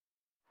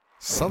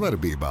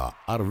Sadarbībā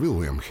ar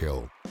William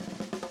Hill.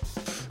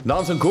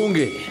 Dāmas un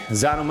kungi,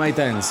 zēnu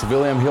meitenes,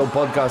 William Hill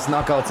podkāsts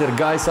Nakauts ir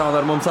gaisā un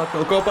ar mums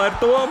atkal kopā ir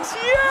Toms.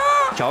 Jā!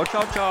 Čau,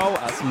 čau, čau!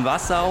 Esmu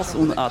vesels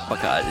un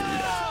atpakaļ.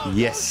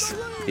 Yes!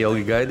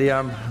 Ilgi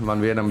gaidījām,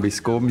 man vienam bija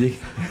skumji.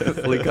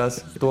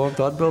 Likās, Tom,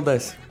 tu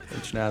atbildēsi?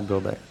 Viņš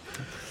neatbildēja.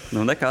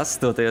 Nu nekas,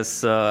 toties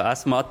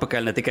esmu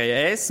atpakaļ ne tikai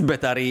es,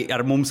 bet arī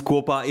ar mums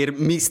kopā ir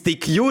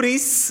Mystic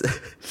Juris.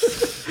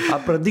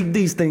 Predict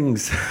these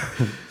things.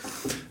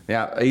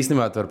 Jā,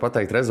 īstenībā tu vari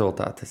pateikt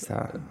rezultātu. Es tā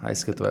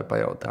aizskatu vai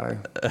pajautāju.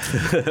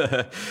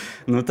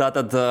 Nu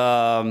tātad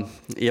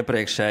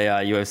iepriekšējā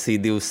UFC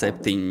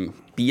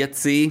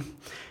 275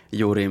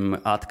 Jurim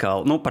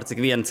atkal, par cik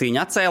viena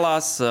cīņa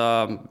atcēlās,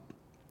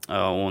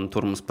 un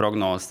tur mums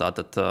prognozes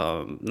tātad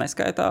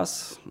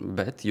neskaitās,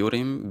 bet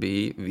Jurim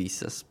bija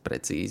visas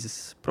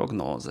precīzas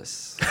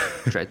prognozes.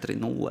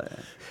 4-0.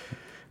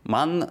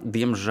 Man,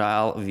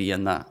 diemžēl,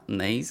 viena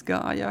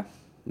neizgāja,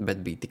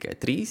 bet bija tikai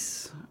 3.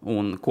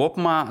 Un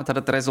kopumā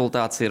tad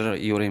rezultāts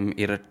Jurim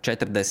ir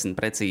 40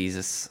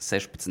 precīzas,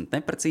 16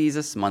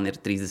 neprecīzas, man ir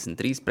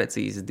 33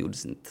 precīzas,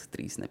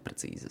 23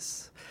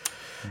 neprecīzas.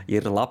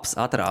 Ir labs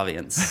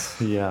atrāviens.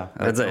 Jā,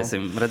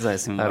 redzēsim.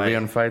 Ar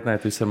vienu fight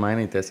night viss var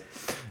mainīties.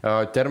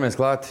 Ķeramies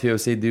klāt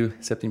UFC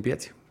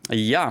 275.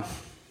 Jā.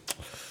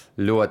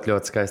 Ļoti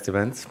skaists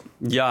events.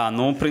 Jā,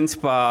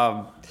 principā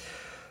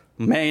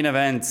main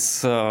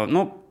events,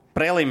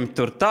 prelim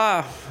tur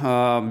tā,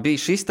 bija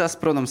šis tas,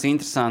 protams,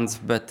 interesants,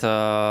 bet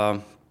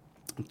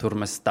tur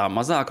mēs tā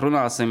mazāk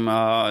runāsim.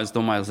 Es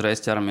domāju, uzreiz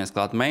ķeramies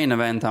klāt main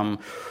eventam,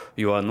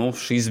 jo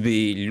šis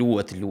bija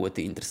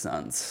ļoti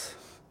interesants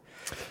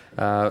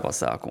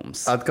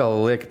pasākums.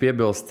 Atkal liek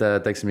piebilst,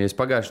 teiksim, ja es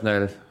pagājušajā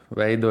nedēļā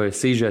veidoju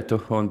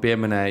sižetu un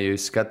pieminēju,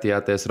 jūs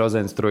skatījāties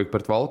Rozenstruiku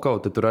pret Volkovu,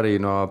 tad tur arī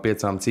no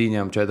 5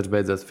 cīņām 4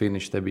 beidzās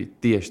finišs, te bija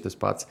tieši tas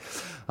pats.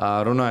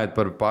 Runājot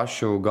par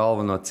pašu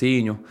galveno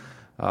cīņu,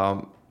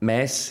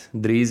 mēs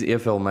drīz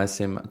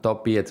iefilmēsim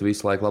top 5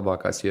 visu laiku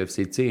labākās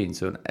UFC cīņas,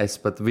 un es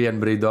pat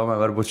vienu brīdi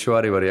domāju, varbūt šo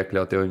arī var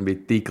iekļaut, jo viņi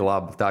bija tik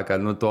labi. Tā kā,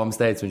 Toms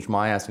teica, viņš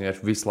mājās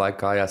vienkārši visu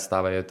laiku kājās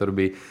stāvēja, jo tur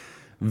bija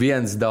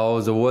viens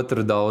dauza, otru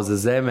dauza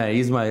zemē,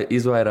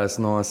 izvairās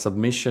no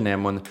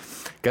submissioniem, un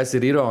kas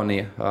ir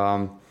ironija,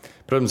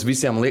 protams,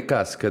 visiem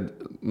likās, ka,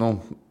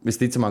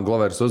 visticamāk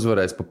Glovers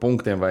uzvarēs pa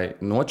punktiem vai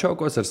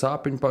nočaukos ar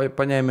sāpiņu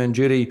paņēmienu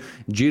Džiriju.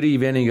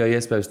 Džiriju vienīgā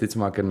iespēja,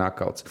 visticamāk, ir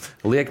nakauts.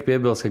 Liek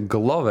piebilst, ka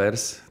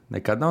Glovers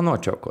nekad nav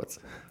nočaukots.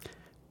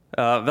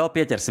 Vēl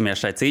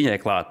pieķersimies šai cīņai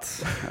klāt.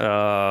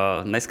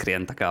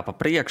 Neskrien tā kā pa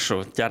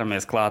priekšu,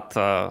 ķeramies klāt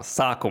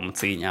sākuma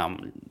cīņām.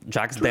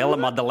 Džaks Della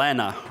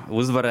Madalena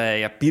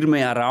uzvarēja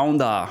pirmajā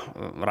raundā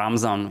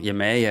Ramzanu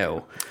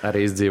Jemējevu.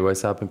 Arī izdzīvoja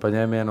sāpiņu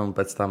paņēmienu un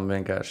pēc tam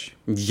vienkārši.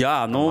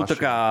 Jā, tā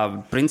kā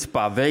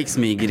principā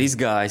veiksmīgi ir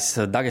izgājis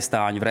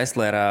Dagestāņu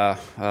wrestlera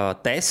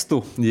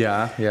testu.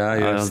 Jā.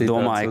 Es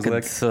domāju,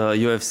 ka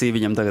UFC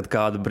viņam tagad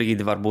kādu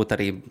brīdi varbūt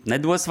arī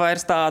nedos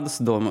vairs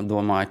tādus.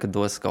 Domāju, ka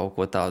dos kaut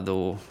ko tādu,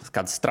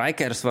 kāds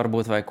strikers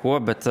varbūt vai ko,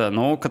 bet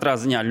katrā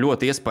ziņā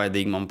ļoti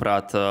iespaidīgi,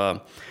 manuprāt,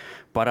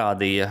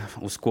 parādīja,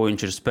 uz ko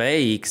viņš ir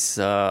spējīgs,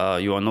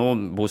 jo,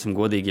 būsim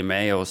godīgi, ja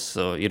Mējos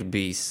ir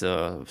bijis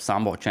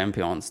sambo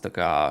čempions, tā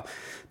kā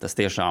tas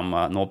tiešām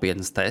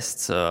nopietnas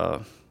tests,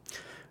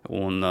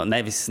 un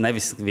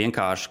nevis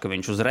vienkārši, ka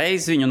viņš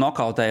uzreiz viņu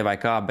nokautēja vai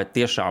kā, bet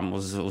tiešām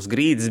uz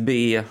grīdas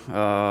bija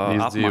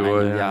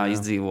apmaiņa,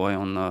 izdzīvoja,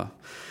 un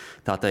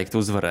tā teikt,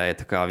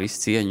 uzvarēja. Tā kā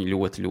visu cieņu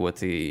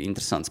ļoti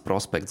interesants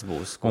prospekts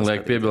būs. Un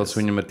liek piebilst,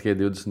 viņam ir tikai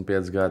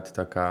 25 gadi,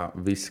 tā kā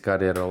visa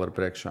karjera vēl ir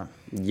priekšā.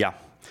 Jā.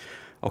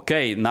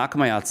 Ok,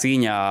 nākamajā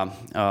cīņā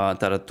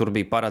tur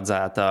bija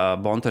paredzēta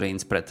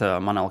Bontarīns pret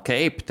Manel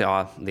Keipu,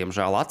 tā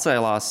diemžēl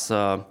atcēlās.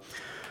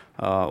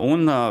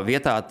 Un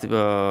vietā,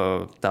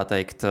 tā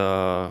teikt,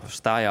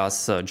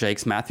 stājās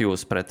Džeiks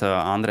Matthews pret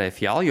Andreju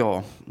Fjaljo,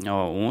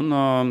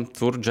 un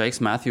tur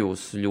Džeiks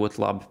Matthews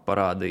ļoti labi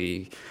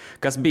parādīja,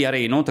 kas bija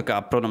arī,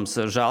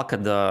 protams, žēl,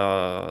 kad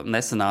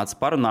nesanāca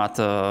parunāt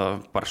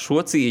par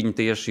šo cīņu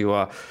tieši,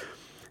 jo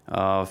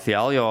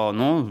Fjaljo,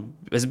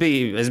 es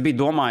biju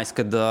domājis,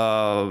 ka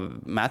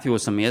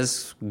Matthewsam ies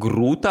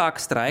grūtāk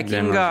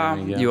straikingā,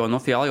 jo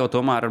Fjaljo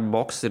tomēr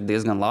boks ir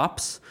diezgan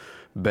labs.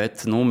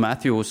 Bet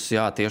Matthews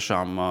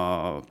tiešām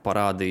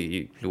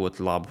parādīja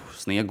ļoti labu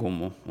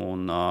sniegumu.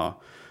 Un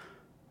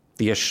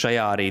tieši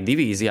šajā arī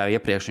divīzijā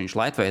iepriekš viņš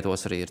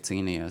lightweightos arī ir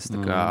cīnījies.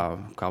 Tā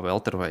kā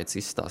welterweights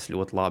izstāsta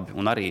ļoti labi.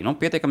 Un arī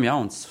pietiekami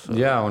jauns.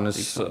 Jā, un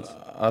es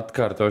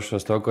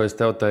atkārtošos to, ko es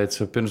tev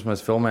teicu pirms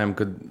mēs filmējam,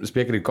 kad es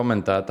piekrītu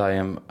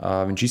komentētājiem.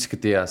 Viņš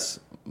izskatījās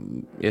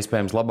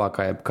iespējams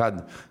labākā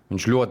jebkad.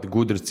 Viņš ļoti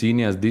gudri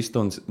cīnījās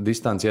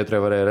distanci ieturē,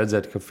 varēja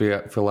redzēt, ka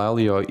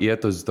Fjaljo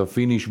iet uz to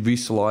finišu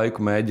visu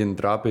laiku, mēģina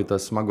trāpīt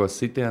tos smagos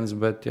sitienus,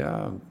 bet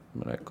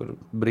kur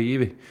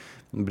brīvi.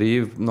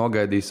 brīvi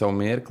nogaidīja savu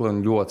mirkli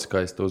un ļoti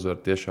skaisti uzvar.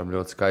 Tiešām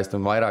ļoti skaisti.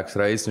 Un vairākas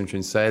reizes viņš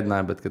viņu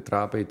sēdināja, bet, kad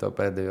trāpīja to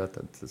pēdējo,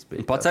 tad tas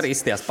bija. Pats arī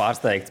izstījās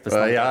pārsteigts.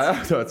 Jā,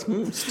 tāds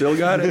still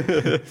gari.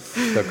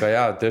 Tā kā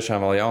jā,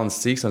 tiešām vēl jauns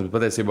cīksams, bet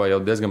patiesībā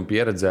jau diezgan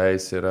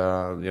pieredzējis ir,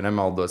 ja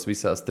nemaldos,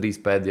 visās 3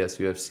 pēdējās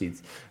UFC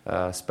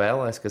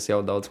spēlēs, kas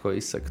jau daudz ko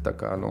izsaka. Tā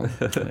kā,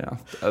 jā.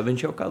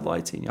 Viņš jau kādu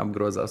laiciņu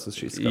apgrozās uz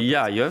šīs skapas.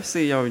 Jā,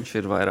 UFC jau viņš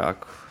ir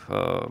vairāk,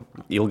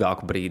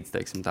 ilgāku brīdi,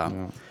 teiksim tā.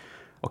 Jā.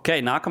 Ok,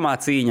 nākamā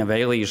cīņa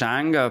Weili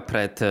Zhang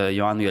pret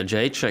Joannu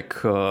Jędrzejczyk.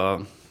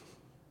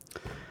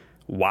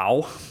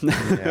 Wow!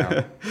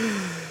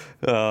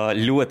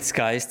 Ļoti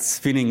skaists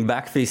spinning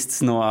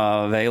backfists no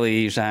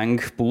Weili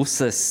Zhang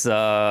puses.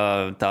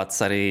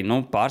 Tāds arī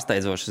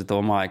pārsteidzošs, es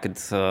domāju,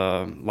 kad,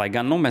 lai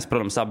gan mēs,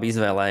 protams, abi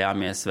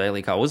izvēlējāmies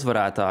Weili kā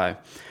uzvarētāju,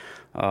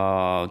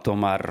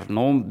 tomēr,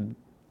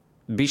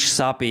 bišķi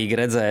sāpīgi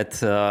redzēt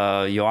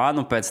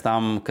Joannu pēc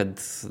tam, kad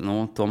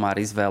tomēr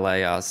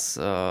izvēlējās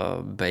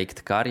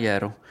beigt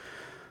karjeru.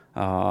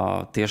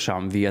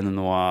 Tiešām viena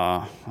no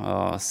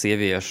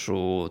sieviešu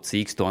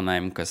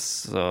cīkstonēm, kas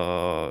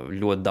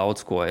ļoti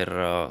daudz ko ir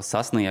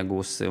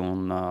sasniegusi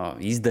un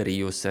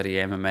izdarījusi arī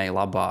MMA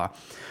labā.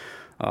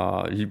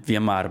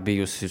 Vienmēr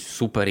bijusi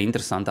super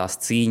interesantās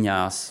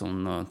cīņās,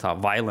 un tā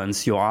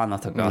Violence Joanna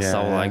tā kā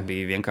savulaik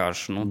bija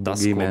vienkārši tas,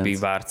 ko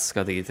bija vērts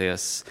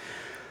skatīties.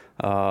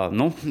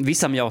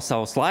 Visam jau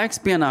savs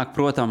laiks pienāk,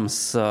 protams.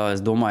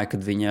 Es domāju, ka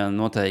viņa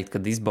noteikti,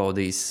 kad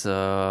izbaudīs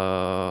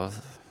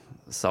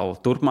savu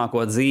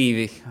turpmāko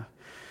dzīvi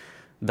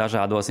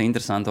dažādos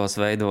interesantos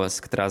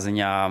veidos. Katrā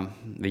ziņā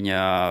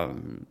viņa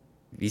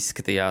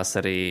izskatījās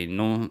arī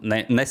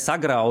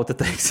nesagrauta,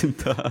 teiksim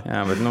tā.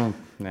 Jā, bet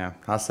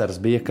asars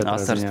bija.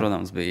 Asars,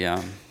 protams, bija, jā.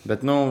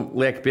 Bet,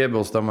 liek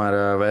piebilst, tomēr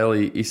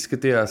Weili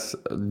izskatījās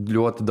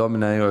ļoti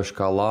dominējoši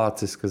kā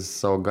lācis, kas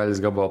savu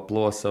gaļas gabalu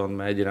plosa un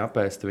mēģina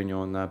apēst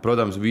viņu. Un,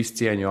 protams, visu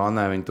cieņu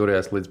Joannai viņa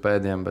turējās līdz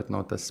pēdējiem, bet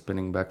tas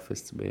spinning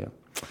backfists bija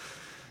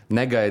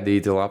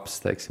negaidīti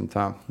labs, teiksim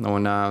tā.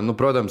 Un,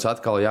 protams,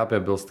 atkal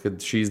jāpiebilst, ka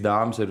šīs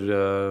dāmas ir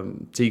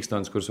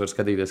cīkstonas, kuras var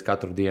skatīties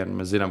katru dienu.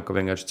 Mēs zinām, ka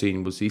vienkārši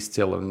cīņa būs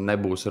izcila,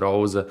 nebūs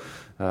Roza,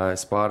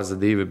 Spārza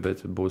 2,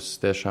 bet būs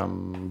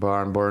tiešām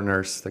barn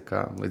burners tā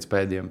kā līdz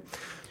pēdējiem.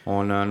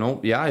 Un,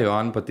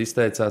 Joanna pat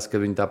izteicās, ka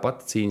viņa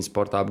tāpat cīņas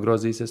sportā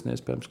apgrozīsies un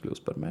iespējams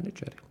kļūs par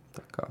menedžeri.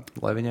 Tā kā,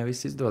 lai viņai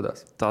viss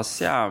izdodas. Tas,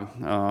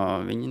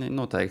 viņi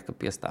noteikti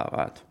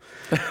piestāvētu.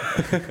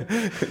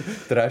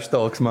 Trash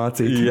talks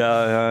mācīt.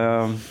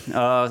 Jā.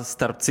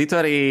 Starp citu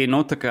arī,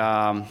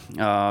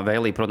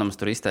 Weili, protams,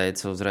 tur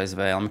izteica uzreiz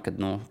vēlmi, kad,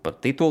 par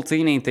titulu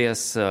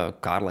cīnīties.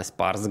 Kārlis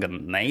Pārs gan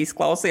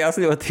neizklausījās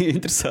ļoti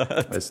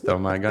interesanti. Es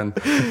domāju, gan.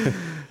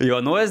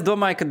 Jo, es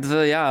domāju, ka,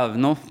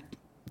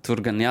 tur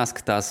gan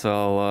jāskatās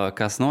vēl,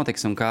 kas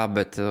notiks un kā,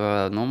 bet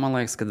man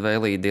liekas, ka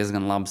Weili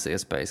diezgan labas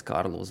iespējas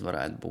Kārlu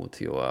uzvarēt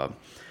būt, jo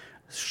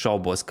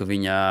šaubos, ka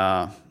viņa,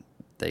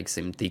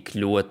 teiksim, tik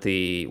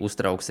ļoti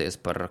uztrauksies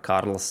par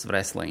Kārlas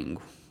wrestlingu.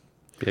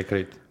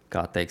 Piekrīt.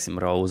 Kā, teiksim,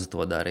 Roza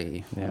to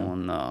darīja. Jā.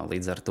 Un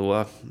līdz ar to,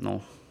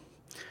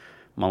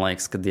 man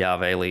liekas, ka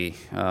Weili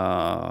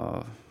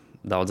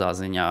daudzā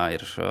ziņā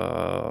ir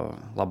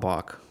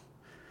labāk.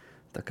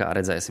 Tā kā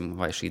redzēsim,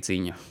 vai šī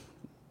cīņa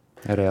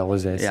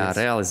realizēsies. Jā,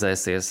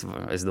 realizēsies.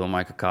 Es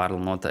domāju, ka Kārli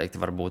noteikti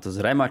varbūt uz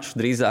remaču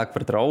drīzāk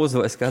pret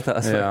Rozu vai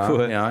skatās. Jā,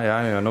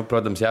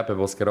 protams,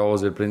 jāpiebilst, ka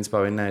Roza ir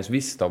principā vinnējusi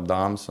visas top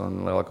dāmas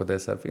un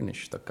lielākoties ar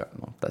finišu. Tā kā,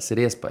 tas ir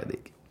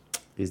iespaidīgi.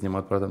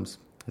 Izņemot, protams,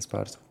 es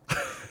pārstu.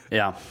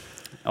 Jā,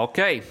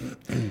 ok.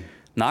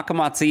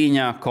 Nākamā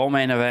cīņa,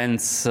 co-main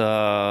events,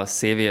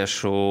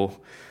 sieviešu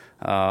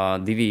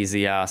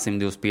divīzijā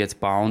 125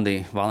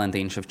 paundi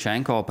Valentīna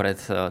Ševčenko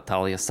pret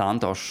Talija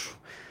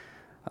Santošu.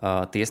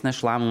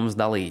 Tiesneša lēmums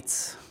dalīts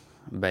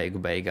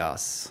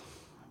beigās.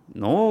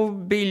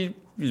 Bija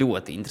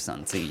ļoti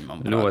interesanti cīņa,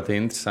 manuprāt. Ļoti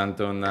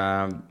interesanti. Un,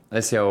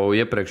 es jau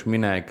iepriekš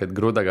minēju, ka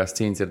grūtākās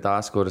cīņas ir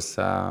tās, kuras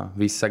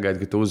visi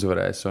sagaida, ka tu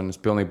uzvarēsi. Un es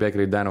pilnīgi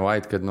piekrītu Dana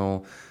White, ka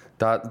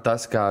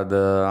tas,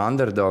 kāda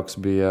underdogs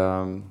bija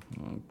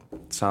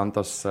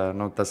Santos,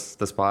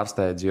 tas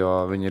pārsteidz, jo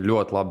viņi ir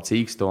ļoti labi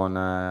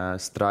cīkstoni,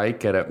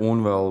 strikere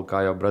un vēl,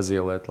 kā jau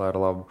Brazīlieti, lai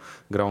ar labu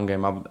ground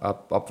game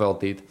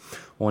apveltītu.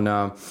 Un,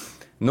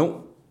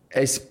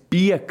 es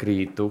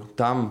piekrītu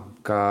tam,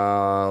 ka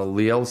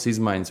lielas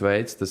izmaiņas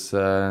veids tas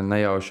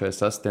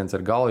nejaušais sasitiens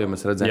ar galvu, jo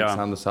mēs redzējām,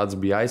 ka Santos acis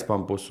bija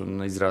aizpampus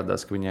un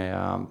izrādās, ka viņai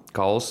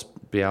kauls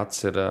pie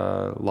acis ir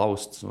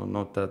lausts.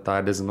 Tā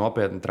ir diezgan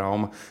nopietna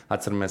trauma.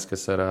 Atceramies,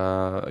 kas ar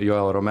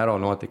Joelu Romero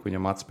notika.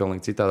 Viņam acis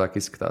pilnīgi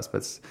citādāk izskatās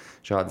pēc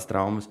šādas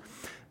traumas.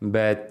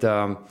 Bet,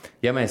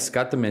 ja mēs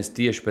skatāmies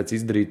tieši pēc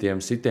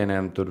izdarītiem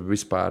sitieniem, tur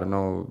vispār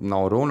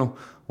nav runu.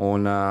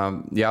 Un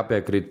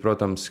jāpiekrīt,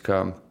 protams,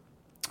 ka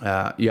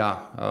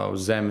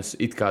uz zemes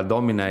it kā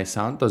dominēja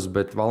Santos,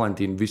 bet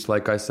Valentīna visu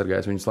laiku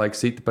aizsargājas. Viņas laiku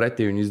sita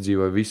pretī, viņa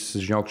izdzīvoja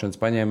visus žņaukšanas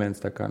paņēmienus.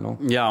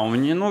 Jā, un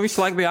viņa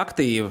visu laiku bija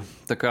aktīva.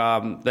 Tā kā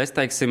es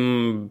teiksim,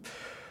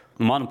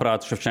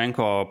 manuprāt,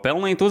 Ševčenko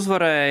pelnīt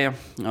uzvarēja.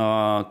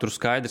 Tur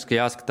skaidrs, ka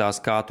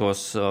jāskatās, kā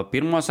tos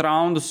pirmos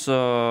raundus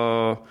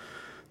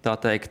tā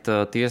teikt,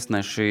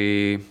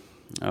 tiesneši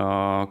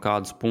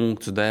kādus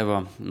punktus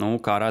deva. Nu,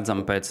 kā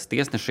redzam pēc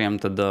tiesnešiem,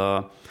 tad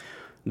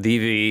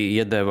 2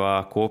 iedeva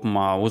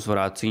kopumā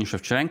uzvarētu cīņu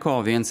Ševčenko,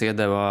 1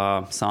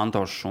 iedeva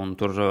Santošu, un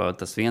tur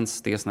tas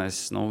viens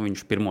tiesnesis, nu,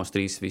 viņš pirmos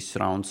 3 visus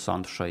raundus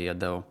Santošai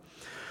iedeva.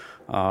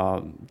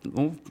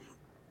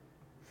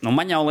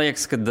 Man jau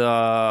liekas, ka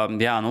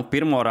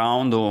pirmo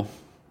raundu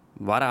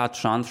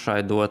varētu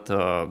Šantošai dot,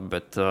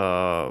 bet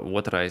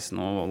otrais,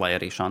 lai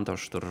arī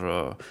Šantoša tur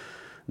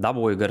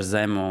dabūja gar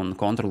zemi un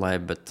kontrolēja,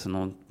 bet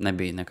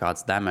nebija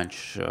nekāds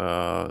damage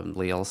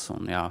liels,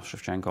 un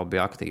Ševčenko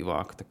bija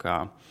aktīvāk. Tā kā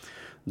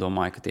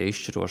domāju, ka tie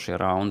izšķirošie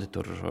raundi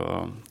tur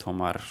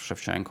tomēr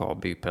Ševčenko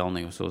bija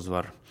pelnījusi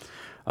uzvaru.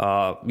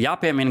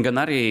 Jāpiemina gan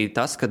arī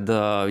tas, ka,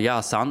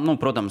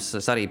 protams,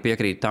 es arī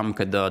piekrītu tam,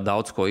 ka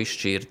daudz ko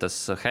izšķīra tas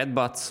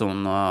headbutts,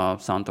 un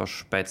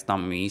Santošs pēc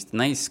tam īsti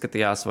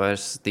neizskatījās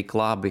vairs tik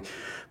labi,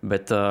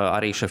 bet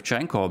arī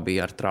Ševčenko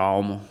bija ar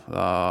traumu.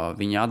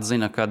 Viņa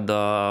atzina,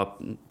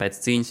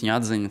 pēc cīņas viņa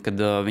atzina, ka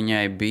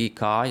viņai bija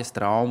kājas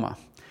trauma,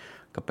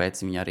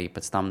 kāpēc viņa arī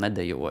pēc tam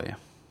nedejoja.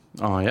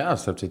 Jā,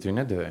 starp citu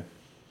viņa nedejoja.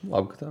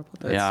 Labi, ka tā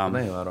pateica,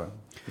 neievēroja.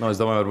 Es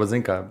domāju, varbūt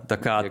zin, kā... Tā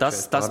kā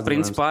tas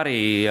principā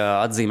arī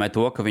atzīmē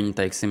to, ka viņi,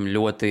 teiksim,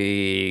 ļoti,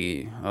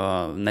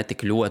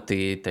 netik ļoti,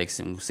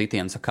 teiksim,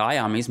 sitiens ar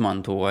kājām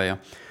izmantoja,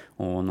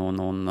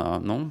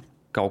 un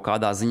kaut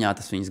kādā ziņā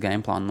tas viņas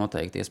gameplānu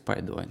noteikti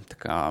iespaidoja. Tā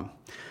kā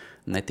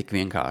netik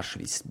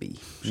vienkārši viss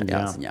bija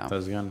šajā ziņā.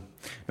 Tas gan.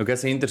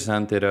 Kas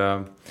interesanti ir,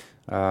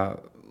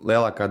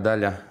 lielākā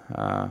daļa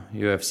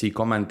UFC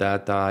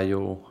komentētāju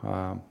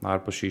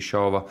ārpus šī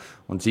šova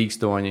un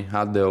cīkstoņi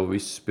atdeva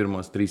visus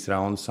pirmos 3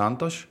 raundus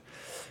Santošu.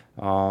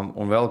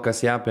 Un vēl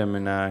kas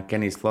jāpiemina,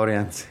 Kenijs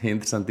Florians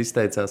interesanti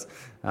izteicās.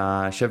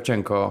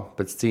 Ševčenko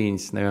pēc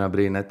cīņas nevienā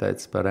brīdī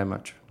neteica par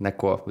remaču.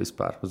 Neko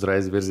vispār.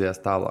 Uzreiz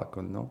virzījās tālāk.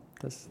 Un,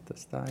 tas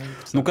tā ir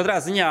interesanti. Katrā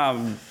ziņā,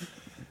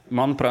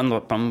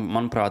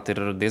 manuprāt,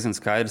 ir diezgan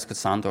skaidrs, ka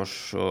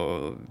Santošs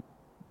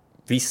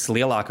visas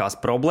lielākās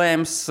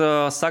problēmas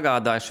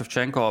sagādāja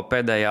Ševčenko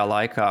pēdējā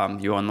laikā,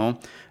 jo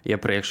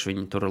iepriekš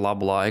viņa tur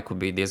labu laiku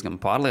bija diezgan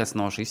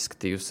pārliecinoši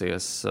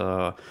izskatījusies.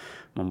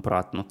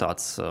 Manuprāt,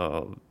 tāds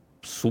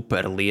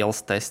super liels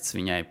tests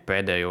viņai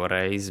pēdējo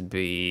reizi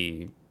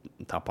bija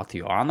tāpat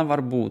Joana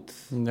varbūt.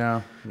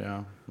 Jā,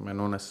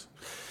 Nunes.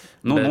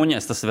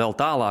 Nuņes tas vēl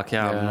tālāk,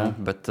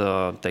 bet,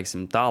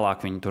 teiksim,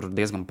 tālāk viņi tur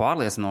diezgan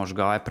pārliecinoši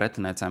gāja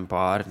pretiniecēm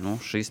pāri.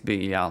 Šis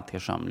bija,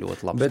 tiešām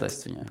ļoti labs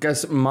tests viņai.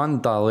 Kas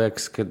man tā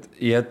liekas, ka,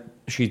 ja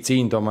šī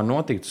cīņa tomēr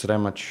notiktu uz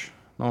remaču,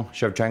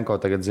 Ševčenko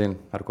tagad zina,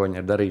 ar ko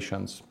viņa ir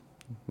darīšanas.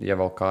 Ja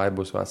vēl kāja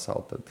būs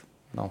vesela, tad,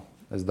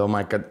 es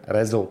domāju, ka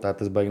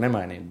rezultāti tas baigi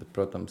nemainīt, bet,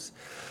 protams,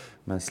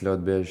 mēs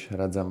ļoti bieži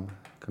redzam,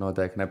 ka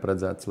notiek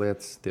neparedzētas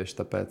lietas. Tieši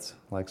tāpēc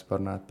laiks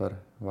parunāt par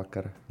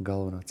vakara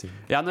galveno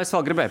cīņu. Es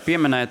vēl gribēju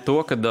pieminēt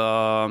to, ka,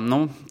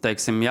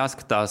 teiksim,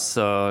 jāskatās,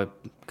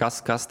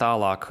 kas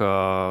tālāk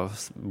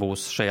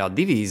būs šajā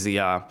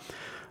divīzijā.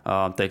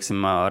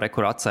 Teiksim,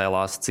 rekur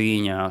atcēlās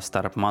cīņa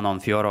starp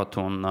Manon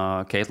Fiorotu un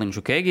Caitlin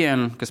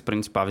Chookagian, kas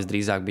principā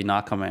visdrīzāk bija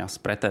nākamajās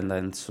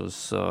pretendents uz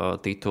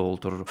titulu.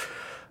 Tur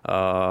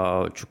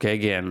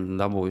Chookagian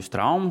dabūjusi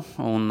traumu,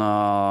 un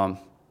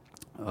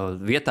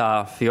vietā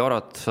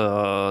Fiorot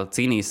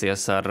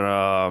cīnīsies ar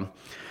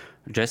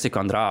Jessiku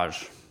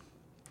Andrāžu.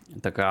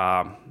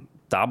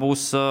 Tā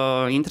būs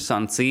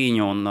interesanta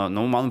cīņa, un,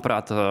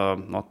 manuprāt,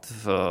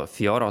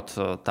 Fiorot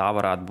tā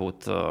varētu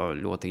būt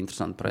ļoti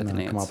interesanta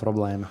pretiniece. Nākamā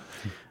problēma.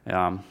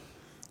 Jā.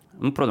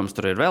 Protams,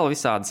 tur ir vēl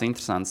visādas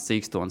interesantas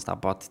cīkstonas,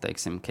 tāpat,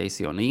 teiksim,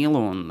 Casey O'Neill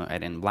un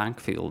Erin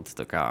Blankfield.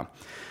 Tā kā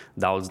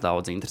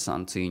daudz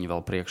interesantu cīņu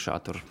vēl priekšā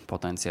tur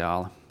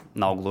potenciāli.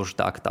 Nav gluži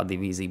tā, ka tā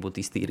divīzija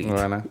būtu iztīrīta.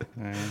 Vai ne?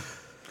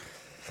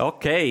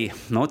 Ok,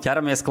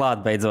 ķeramies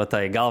klāt beidzot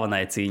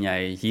galvenai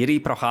cīņai.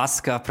 Jirija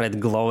Prohaska pret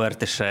Glover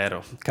Teixeiru.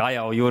 Kā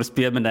jau Juris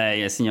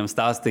pieminēja, es viņam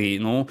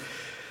stāstīju,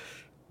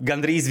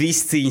 gandrīz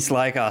viss cīņas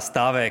laikā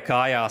stāvēja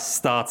kājās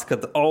tāds, ka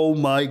oh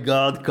my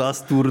God,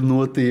 kas tur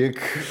notiek?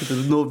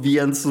 Tur no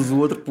vienas uz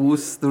otru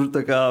pusi, tur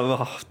tā kā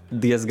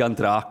diezgan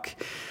traki.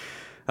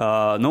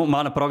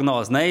 Mana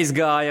prognoze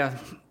neizgāja.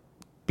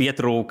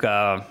 Pietrūka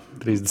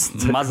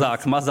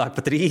mazāk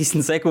pa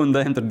 30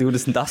 sekundēm, tur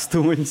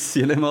 28,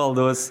 ja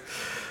nemaldos.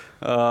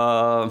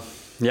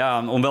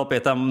 Un vēl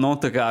pie tam,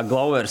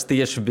 Glovers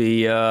tieši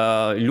bija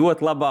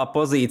ļoti labā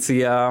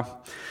pozīcijā,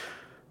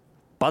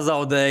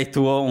 pazaudēja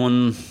to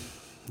un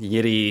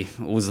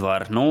Jirija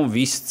uzvar.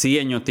 Visu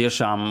cieņu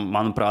tiešām,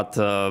 manuprāt,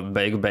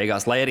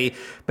 beigās, lai arī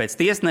pēc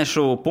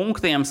tiesnešu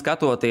punktiem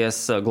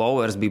skatoties,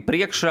 Glovers bija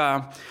priekšā.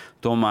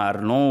 Tomēr,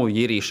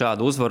 Jirija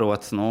šādu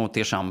uzvarot,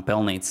 tiešām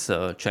pelnīts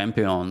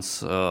čempions,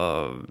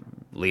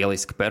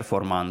 lieliska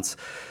performance.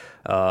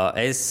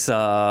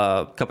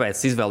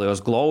 Kāpēc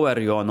izvēlējos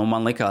Gloveru? Jo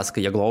man likās,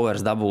 ka ja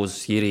Glovers dabūs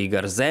Jiriju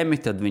gar zemi,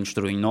 tad viņš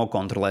tur viņu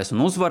nokontrolēs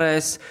un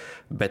uzvarēs.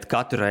 Bet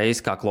katru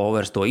reizi, kā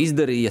Glovers to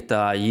izdarīja,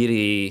 tā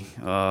Jirija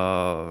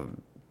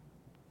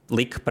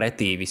lika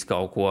pretī visu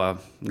kaut ko.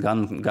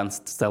 Gan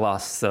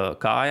celās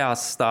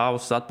kājās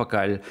stāvus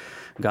atpakaļ,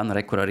 gan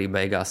rekur arī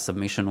beigās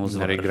submission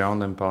uzvaru. Arī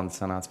ground and pound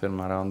sanāca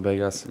pirmā raunda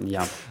beigās.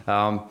 Jā.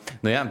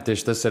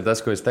 Tieši tas ir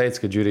tas, ko es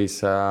teicu, ka Džirijs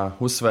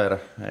uzsvēra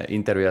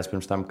intervijās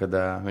pirms tam, kad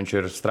viņš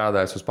ir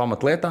strādājis uz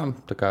pamatlietām.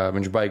 Tā kā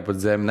viņš baigi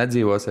pat zemi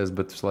nedzīvosies,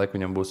 bet visu laiku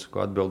viņam būs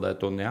ko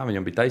atbildēt, un jā,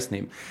 viņam bija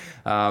taisnība.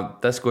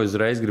 Tas, ko es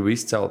uzreiz gribu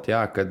izcelt,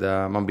 jā, kad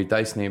man bija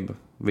taisnība,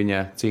 viņa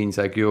cīņas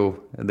IQ,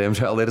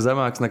 diemžēl, ir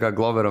zemāks nekā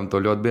Gloveram. To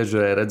ļoti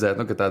bieži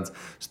redzēt, ka tādas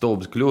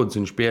stulbas kļūdas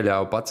viņš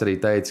pieļāva. Pats arī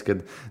teica, ka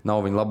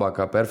nav viņa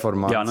labākā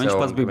performance. Jā, viņš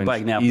pats bija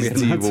baigi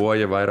neapmierināts.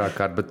 Izdzīvoja vairāk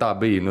kārt, bet tā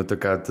bija.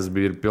 Tas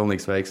bija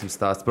pilnīgs veiksmes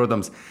stāsts.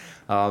 Protams,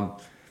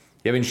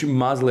 ja viņš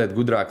mazliet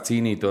gudrāk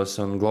cīnītos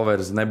un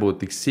Glovers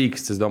nebūtu tik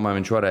sīks, es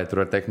domāju, viņš varētu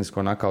tur ar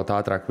tehnisko nakautu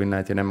ātrāk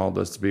vinēt, ja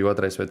nemaldos. Tas bija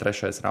 2. vai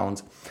 3.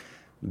 rauns.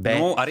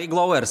 Bet arī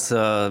Glovers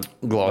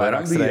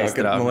Gloveram bija,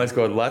 man liekas,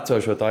 kaut kādu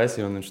lecošo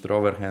taisīju, un viņš tur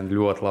overhand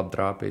ļoti labi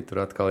trāpīja.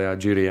 Tur atkal, jā,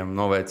 Džirijam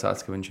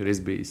noveicās, ka viņš ir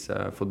izbijis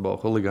futbola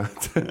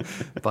huligāns.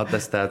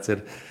 Patestēts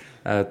ir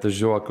tas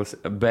žoklis.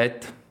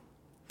 Bet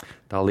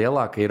tā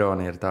lielākā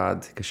ironija ir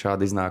tāda, ka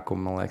šādu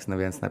iznākumu, man liekas,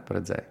 neviens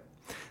neparedzēja.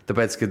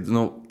 Tāpēc, ka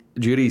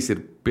Džirijs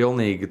ir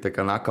pilnīgi tā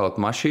kā nakauta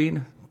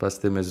mašīna,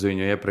 paskatīmies uz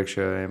viņu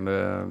iepriekšējiem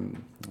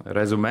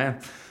rezumē.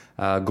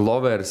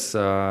 Glovers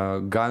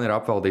gan ir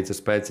apvaldīts ar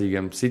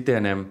spēcīgiem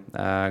sitieniem,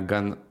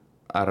 gan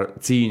ar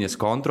cīņas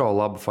kontroli,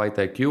 labu fight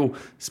IQ,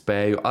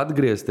 spēju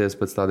atgriezties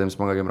pēc tādiem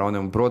smagākiem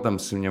raundiem. Un,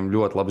 protams, viņam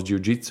ļoti labs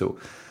jiu-jitsu.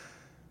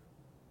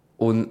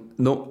 Un,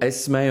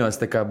 es smējos,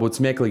 tā kā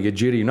būtu smieklīgi, ja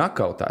Džiriju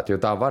nakautētu,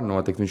 jo tā var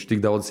notikt. Viņš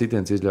tik daudz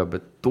sitienus izļauj,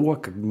 bet to,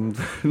 ka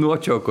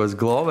nočaukos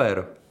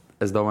Gloveru,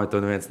 es domāju, to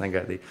neviens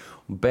negaidīja.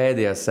 Un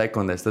pēdējās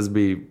sekundēs tas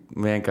bija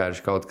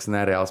vienkārši kaut kas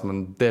nereāls.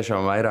 Man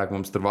tiešām vairāk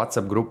mums tur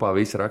WhatsApp grupā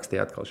visi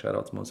rakstīja, atkal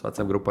šērauts mūsu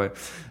WhatsApp grupai.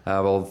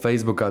 Vēl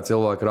Facebookā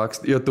cilvēki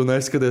raksta, ja tu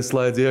neskaties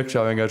slēdz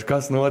iekšā, vienkārši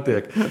kas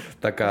notiek.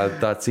 Tā kā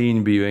tā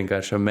cīņa bija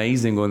vienkārši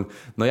amazing. Un,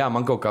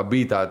 man kaut kā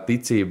bija tā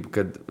ticība,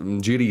 ka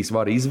Džirijs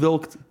var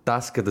izvilkt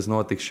tas, ka tas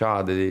notiks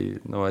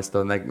šādi. Es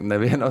to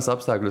nevienos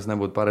apstākļos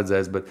nebūtu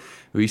paredzējis, bet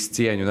visu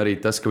cieņu un arī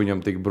tas, ka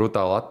viņam tik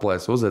brutāli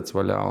atplēs uzets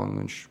vaļā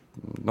un viņš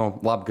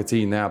labi, ka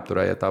cīņa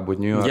neapturēja, ja tā būtu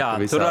Ņujorka. Jā,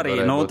 tur arī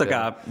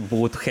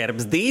būtu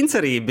Herbs Dīns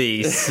arī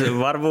bijis.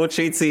 Varbūt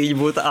šī cīņa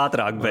būtu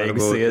ātrāk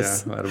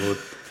beigusies.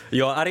 Varbūt.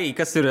 Jo arī,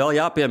 kas ir vēl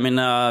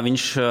jāpiemina,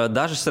 viņš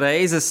dažas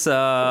reizes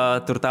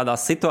tur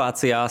tādās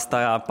situācijās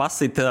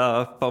pasita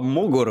pa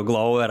muguru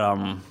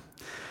Gloveram.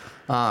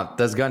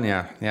 Tas gan,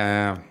 jā.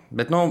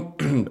 Bet,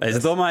 es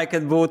domāju,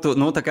 ka būtu,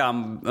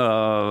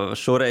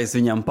 šoreiz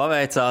viņam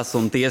paveicās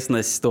un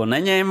tiesnesis to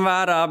neņēma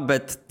vērā,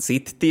 bet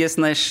citi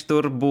tiesneši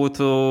tur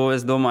būtu,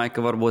 es domāju,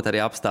 ka varbūt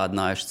arī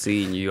apstādinājuši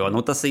cīņu, jo,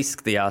 tas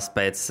izskatījās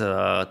pēc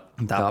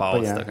tā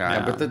pauze. Jā,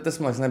 bet tas,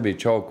 man liekas,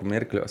 nebija čauku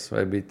mirkļos,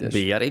 vai bija tieši?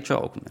 Bija arī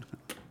čauku mirkļos.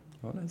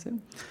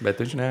 Bet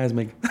viņš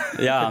neaizmiga.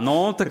 Jā,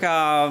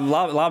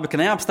 labi, ka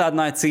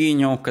neapstādināja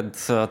cīņu, kad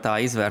tā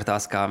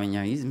izvērtās, kā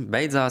viņa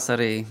beidzās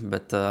arī.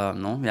 Bet,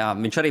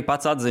 viņš arī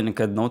pats atzina,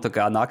 ka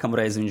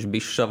nākamreiz viņš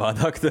bišķi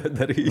savādāk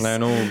darīs.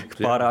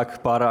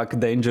 Pārāk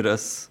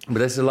dangerous.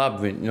 Bet tas ir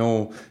labi.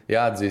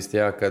 Jāatzīst,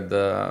 kad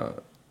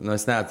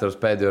es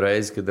neatceros pēdējo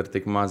reizi, kad ar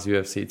tik maz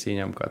UFC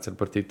cīņām kāds ir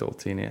par titulu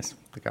cīnījies.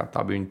 Tā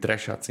bija viņa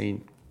 3.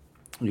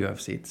 cīņa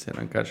UFC. Tas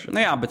ir vienkārši.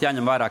 Jā, bet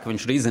jāņem vērā, ka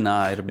viņš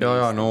rizināja.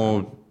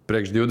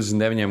 Priekš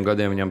 29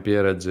 gadiem viņam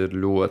pieredze ir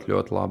ļoti,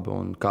 ļoti laba.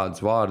 Un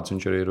kādus vārdus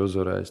viņš arī ir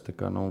uzvarējis. Tā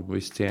kā,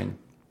 visu cieņu.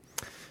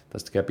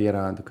 Tas tikai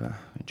pierāda, ka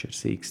viņš ir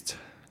sīksts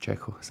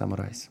čehu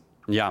samurajs.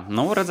 Jā,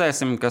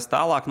 redzēsim, kas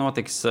tālāk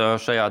notiks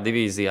šajā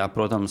divīzijā.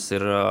 Protams,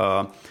 ir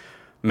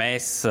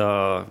mēs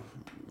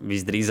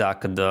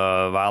visdrīzāk, kad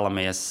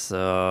vēlamies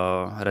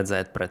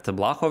redzēt pret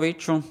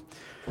Blachowiczu.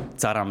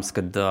 Cerams,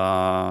 ka,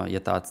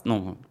 ja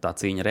tā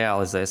cīņa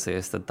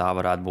realizēsies, tad tā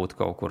varētu būt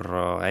kaut kur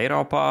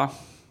Eiropā.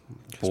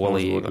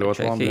 Polija,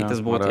 Čehija, tas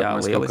būtu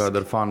lieliski. Kaut kādu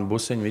ar fanu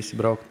busiņu visi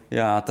braukt.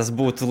 Jā, tas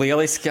būtu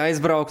lieliski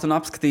aizbraukt un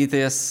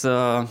apskatīties.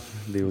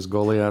 2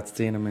 Goliāts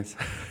cīnamies.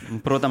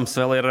 Protams,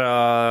 vēl ir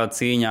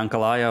cīņa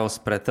Ankalājevs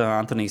pret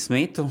Antoniju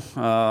Smitu,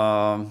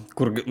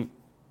 kur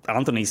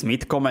Antonijs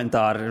Smita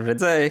komentāri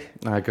redzēja.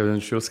 Ka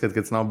viņš uzskata,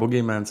 ka tas nav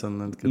boogeymains.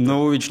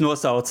 Viņš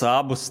nosauca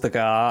abus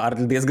ar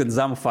diezgan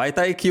zemu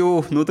fight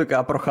IQ,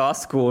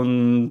 Prohasku un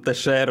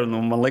Tešeru.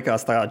 Man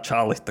likās tā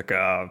čali,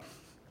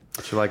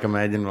 Viņš laikam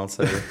mēģina vēl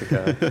sevi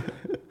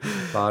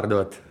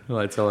pārdot,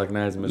 lai cilvēki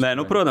neaizmirst. Nē,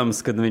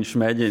 protams, kad viņš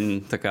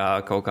mēģina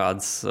kaut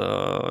kādas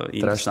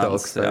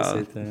interesantas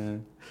taisīt.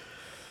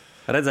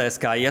 Redzēs,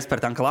 kā ies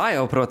pret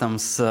Ankalājevu,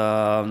 protams.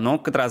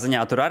 Katrā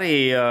ziņā tur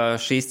arī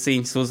šīs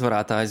cīņas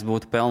uzvarētājs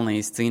būtu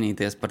pelnījis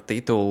cīnīties par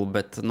titulu,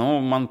 bet,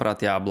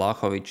 manuprāt,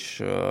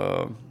 Blachowicz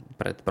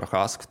pret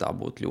Prohasku tā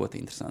būtu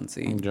ļoti interesanta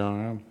cīņa.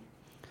 Jā.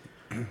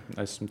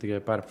 Esmu tikai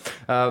par.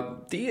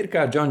 Tīri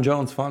kā John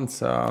Jones fans,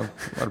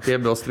 var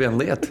piebilst vienu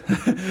lietu.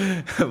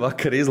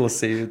 Vakar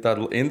izlasīju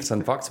tādu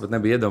interesantu faktu, bet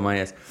nebija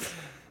iedomājies.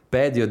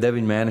 Pēdējo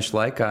 9 mēnešu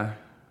laikā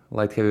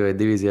light heavyweight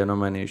divīzijā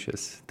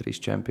nomainījušies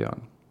 3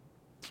 čempioni.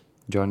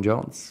 John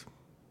Jones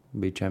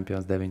bija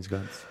čempions 9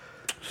 gadus.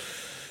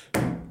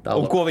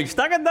 Un ko viņš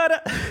tagad dara?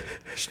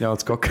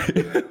 Šņauts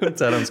kokai.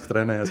 Cerams, ka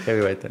trenējās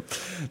heavyweightem.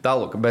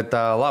 Tālūk, bet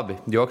labi,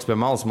 joks pie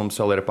malas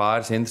mums vēl ir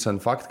pāris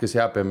interesanti fakti, kas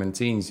jāpiemina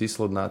cīņas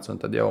izsludināts, un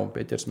tad jau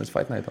pieķersimies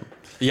Fight Nightam.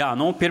 Jā,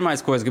 nu,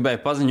 pirmais, ko es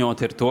gribēju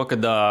paziņot, ir to, ka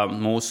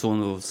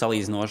mūsu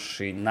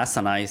salīdzinoši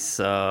nesenais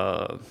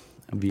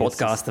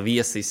podkāsta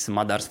viesis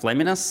Madars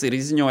Fleminas ir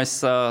izziņojis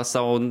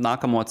savu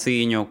nākamo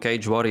cīņu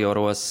Cage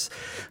Warrioros.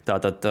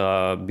 Tātad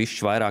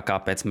bišķi vairāk kā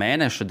pēc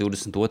mēneša,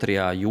 22.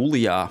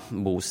 jūlijā,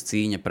 būs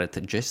cīņa pret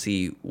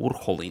Jessiju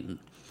Urholinu.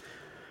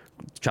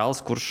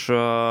 Čalis, kurš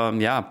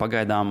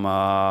pagaidām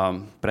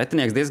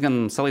pretinieks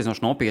diezgan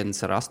salīdzinoši nopietns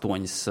ar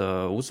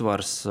 8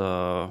 uzvaras,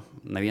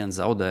 nevienu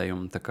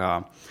zaudējumu. Tā kā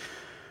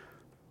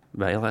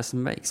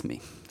vēlēsim veiksmi.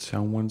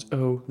 Someone's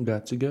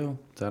got to go.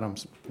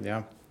 Cerams.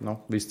 Jā,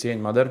 viss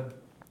cieņa Madara.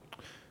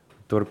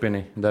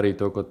 Turpini darīt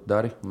to, ko tu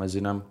dari. Mēs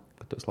zinām,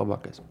 ka tu esi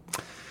labākais.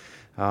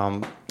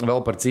 Vēl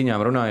par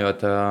cīņām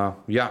runājot,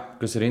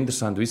 kas ir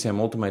interesanti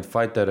visiem Ultimate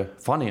Fighter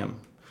faniem.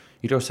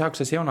 Ir jau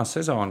sākusies jaunā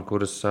sezona,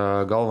 kuras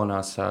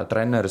galvenās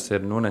treneris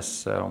ir Nunes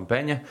un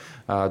Peņa.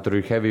 Tur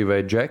ir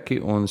heavyweight džeki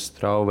un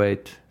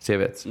strawweight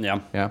sievietes.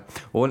 Jā.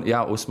 Un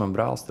Usman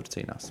brālis tur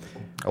cīnās.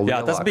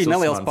 Jā, tas bija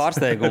neliels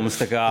pārsteigums.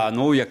 Tā kā,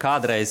 ja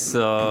kādreiz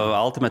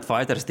Ultimate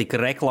Fighters tika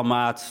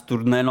reklamēts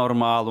tur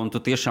nenormāli, un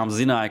tu tiešām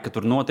zināji, ka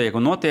tur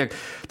notiek,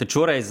 tad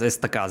šoreiz es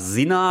tā kā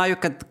zināju,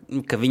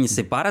 ka viņas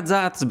ir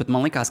paredzētas, bet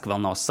man likās, ka vēl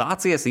nav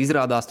sācies.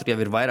 Izrādās, tur jau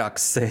ir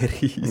vairākas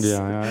sērijas.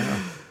 Jā.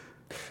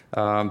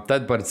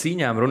 Tad par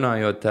cīņām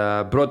runājot,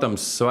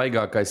 protams,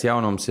 svaigākais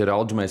jaunums ir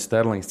Aljamains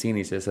Sterlings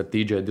cīnīsies ar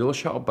TJ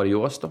Dillashaw par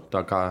jostu.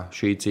 Tā kā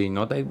šī cīņa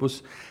noteikti būs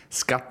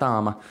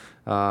skatāma.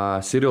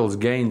 Cyrils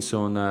Gaines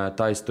un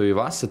Tais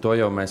Tuivasa, to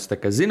jau mēs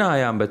tā kā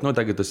zinājām, bet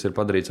tagad tas ir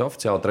padarīts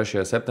oficiāli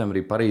 3.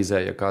 septembrī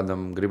Parīzē, ja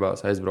kādam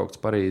gribās aizbraukt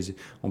uz Parīzi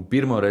un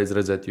pirmo reizi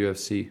redzēt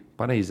UFC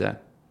Parīzē.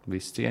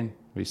 Viss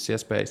cieņa, viss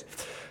iespējas.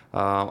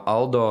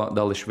 Aldo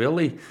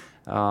Dališvili.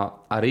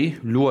 Arī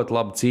ļoti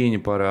laba cīņa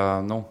par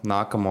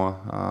nākamo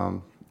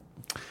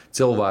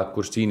cilvēku,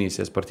 kurš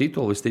cīnīsies par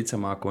titulu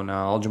visticamāk. Un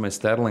Aljamains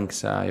Sterlings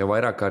jau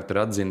vairāk kārt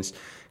ir atzinis,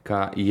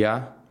 ka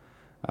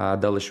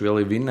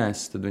Dališvili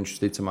vinnēs, tad viņš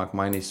visticamāk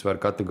mainīs svaru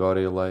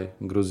kategoriju, lai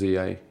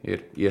Gruzijai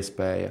ir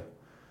iespēja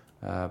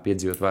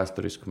piedzīvot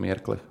vēsturisku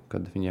mirkli,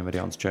 kad viņiem ir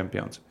jauns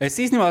čempions. Es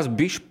īstenībā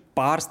biju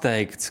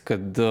pārsteigts,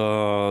 kad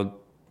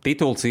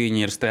titula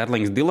cīņa ir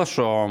Sterlings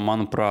Dillashaw.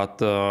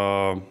 Manuprāt,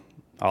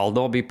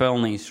 Aldo bija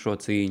pelnījis šo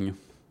cīņu,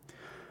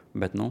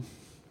 bet,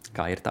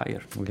 kā ir, tā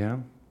ir. Jā.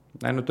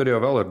 Tur jau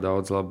vēl ir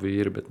daudz labu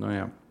vīri, bet,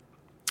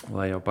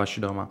 lai jau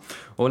paši domā.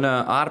 Un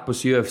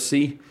ārpus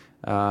UFC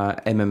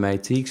MMA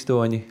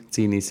cīkstoņi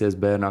cīnīsies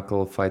Bare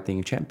Knuckle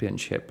Fighting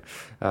Championship.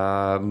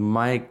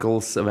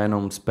 Michaels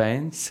Venom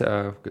Spence,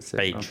 kas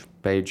ir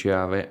Page,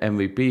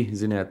 MVP,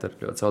 ziniet, ar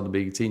ļoti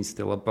saudabīgi cīņas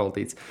stilu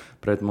apveltīts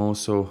pret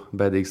mūsu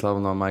bēdīgi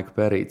slaveno Maiku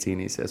Perī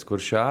cīnīsies,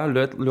 kurš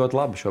ļoti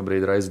labi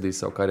šobrīd ir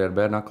aizvadījis savu karjeru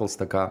Bare Knuckles.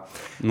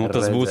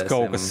 Tas būs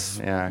kaut kas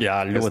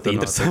ļoti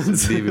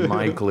interesants. 2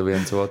 Maikli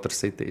viens otru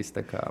sitīs,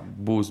 tā kā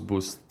būs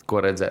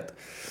ko redzēt.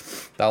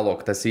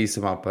 Tālāk, tas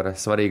īsumā par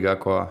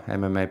svarīgāko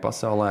MMA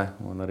pasaulē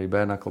un arī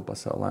Bare Knuckle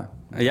pasaulē.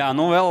 Jā,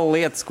 vēl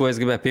lietas, ko es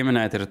gribēju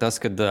pieminēt, ir tas,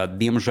 ka,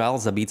 diemžēl,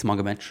 Zabīts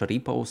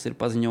Magomedšarīpovs ir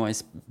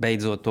paziņojis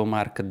beidzot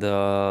tomēr, kad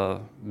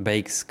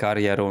beigs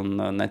karjeru un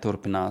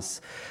neturpinās.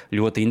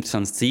 Ļoti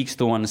interesants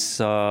cīkstonis.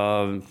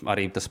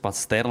 Arī tas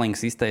pats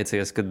Sterlings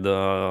izteicies, kad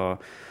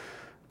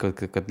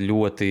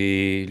ļoti,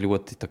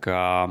 ļoti tā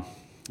kā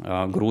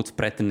grūts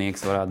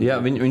pretinieks varētu būt. Jā,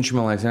 viņš,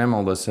 man liekas,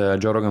 nemaldos,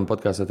 Joe Rogan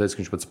podkāstā teica,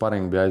 ka viņš pat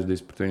sparingu bija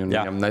aizvadījis pret viņu, un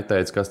viņam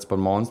neteica, kas tas par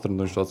monstru, un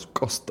viņš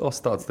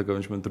tāds, tā kā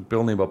viņš man tur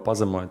pilnībā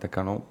pazemoja, tā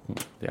kā,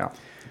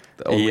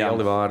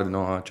 lieli vārdi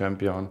no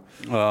čempiona.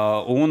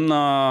 Un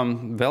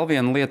vēl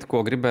viena lieta,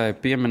 ko gribēju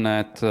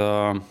pieminēt,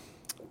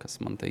 kas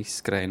man te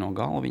izskrēja no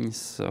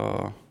galviņas.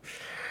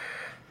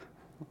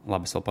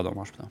 Labi, es vēl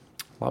padomāšu par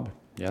tā. Labi,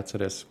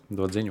 jāatceries,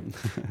 dod ziņu.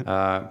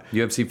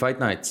 UFC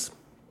Fight Nights.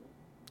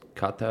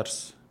 Katars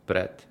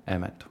pret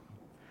Emetu.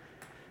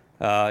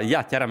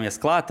 Ķeramies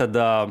klāt, tad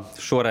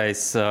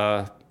šoreiz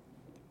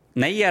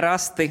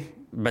neierasti,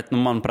 bet,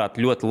 manuprāt,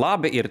 ļoti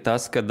labi ir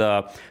tas, ka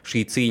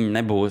šī cīņa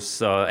nebūs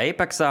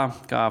Apexā,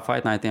 kā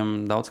Fight Nightiem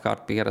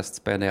daudzkārt pierasts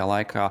pēdējā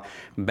laikā,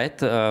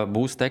 bet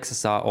būs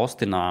Teksasā,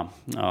 Austinā,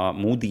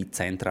 Moody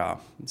centrā.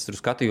 Es tur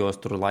skatījos,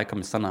 tur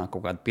laikam sanāk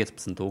kaut kādi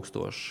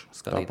 15,000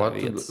 skatītāju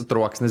vietas. Tāpat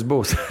troksnis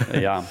būs.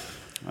 Jā.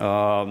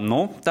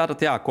 Tātad,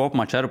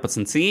 kopumā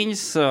 14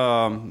 cīņas,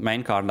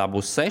 mainkārdā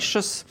būs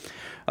 6.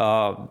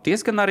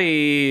 Diezgan arī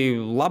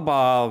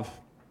labā,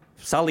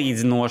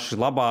 salīdzinoši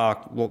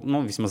labāk,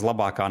 vismaz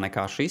labākā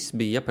nekā šis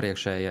bija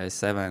iepriekšējais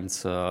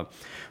events.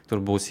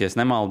 Tur būs, ja es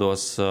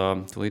nemaldos,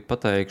 tūlīt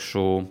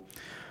pateikšu,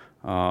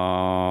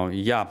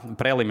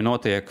 Prelimi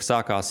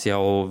sākās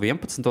jau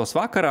 11.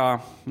 vakarā,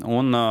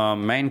 un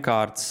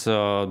mainkārts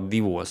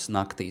 2.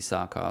 naktī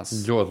sākās.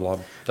 Ļoti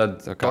labi.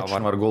 Tad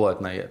var gulēt,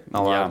 neiet.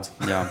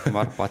 Jā,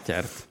 var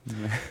paķert.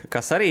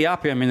 Kas arī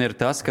jāpiemina ir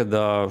tas, ka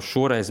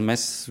šoreiz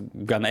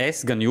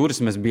gan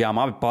Juris, mēs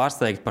bijām abi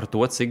pārsteigti par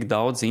to, cik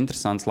daudz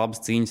interesants, labas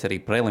cīņas arī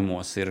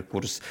prelimos ir,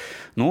 kuras,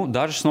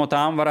 dažas no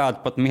tām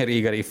varētu pat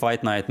mierīgi arī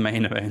Fight Night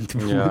main event.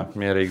 Jā,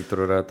 mierīgi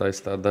tur varētu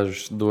aizstāt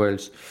dažus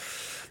dueļus.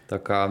 Tā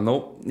kā,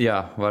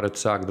 varat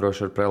sākt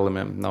droši ar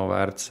prelimiem. Nav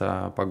vērts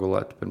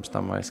pagulēt pirms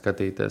tam vai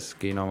skatīties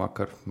kino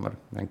vakar. Var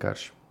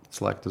vienkārši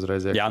slēgt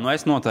uzreiz. Jā,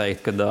 es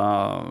noteikti, kad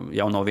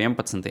jau no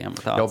 11.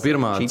 Jau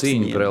pirmā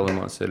cīņa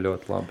prelimos ir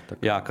ļoti labi.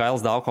 Jā,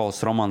 Kails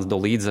Daukovs, Romans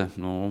Dolīdze,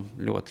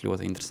 ļoti,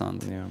 ļoti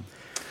interesanti. Jā.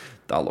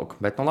 Tālūk,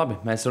 bet labi,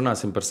 mēs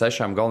runāsim par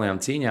 6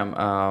 galvenajām cīņām.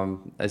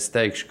 Es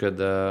teikšu, ka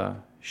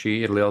šī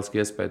ir lieliski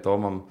iespēja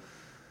Tomam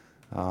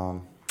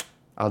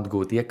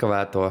atgūt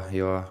iekavēto,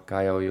 jo,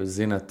 kā jau jūs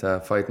zinat,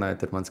 Fight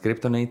Night ir mans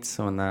kriptonīts,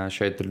 un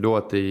šeit ir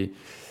ļoti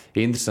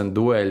interesanti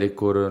dueļi,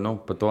 kur,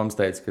 pat Toms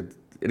teica, ka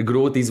ir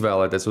grūti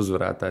izvēlēties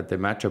uzvarētāju. Tie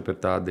matchup ir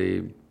tādi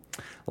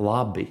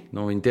labi,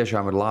 viņi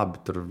tiešām ir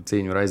labi, tur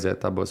cīņu var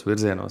aiziet abos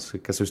virzienos,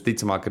 kas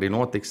visticamāk arī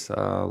notiks,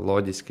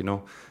 loģiski,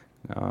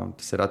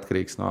 tas ir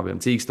atkarīgs no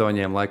abiem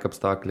cīkstoņiem,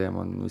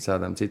 laikapstākļiem un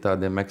visādiem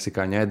citādiem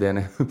meksikāņu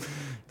ēdieniem.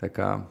 Tā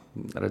kā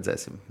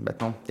redzēsim,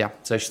 bet,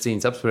 6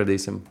 cīņas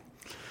apspriedīsim.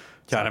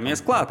 Ķeramies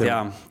klāt, jā.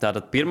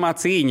 Tātad pirmā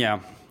cīņa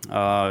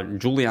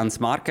Julians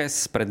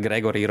Marques pret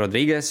Gregoriju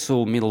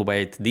Rodrīgesu,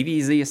 middleweight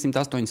divīzija,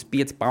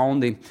 185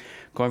 paundi,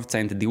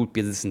 koeficienti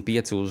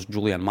 2,55 uz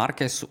Julianu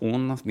Markesu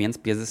un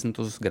 1,50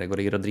 uz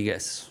Gregoriju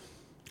Rodrīgesu.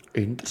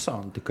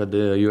 Interesanti, kad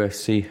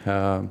UFC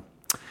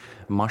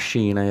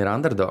mašīna ir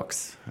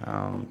underdogs.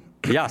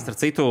 Jā, starp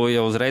citu,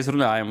 jau uzreiz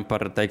runājam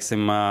par,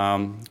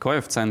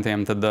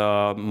 koeficientiem, tad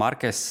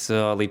Markes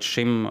līdz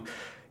šim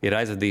ir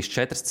aizvadījis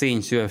 4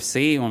 cīņas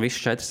UFC, un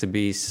visas 4 ir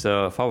bijis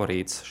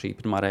favorīts. Šī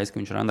pirmā reize,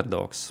 ka viņš ir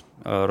underdogs.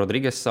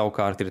 Rodrīges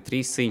savukārt ir 3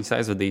 cīņas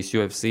aizvadījis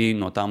UFC,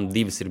 no tām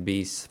 2 ir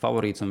bijis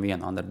favorīts un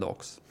 1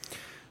 underdogs.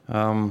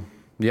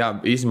 Jā,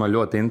 īstenībā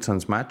ļoti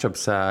interesants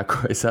matchups,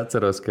 ko es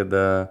atceros, kad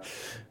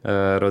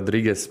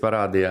Rodrīges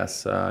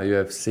parādījās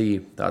UFC,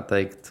 tā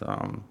teikt,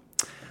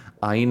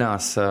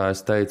 ainās.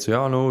 Es teicu,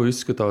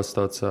 izskatās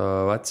tāds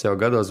vecs jau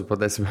gados, bet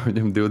patiesībā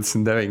viņam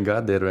 29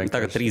 gadi ir vienkārši.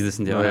 Tagad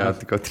 30 jau. Jā,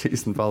 tikko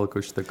 30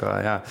 palikuši, tā kā,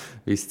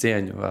 visu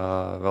cieņu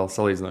vēl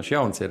salīdzinoši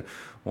jauns ir.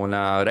 Un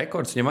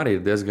rekords viņam arī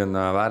ir diezgan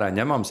vērā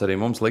ņemams. Arī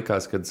mums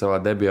likās, ka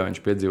savā debijā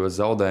viņš piedzīvos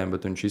zaudējumu,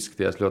 bet viņš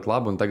izskatījās ļoti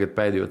labi, un tagad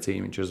pēdējo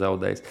cīņu viņš ir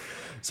zaudējis.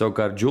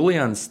 Savukārt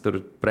Julians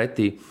tur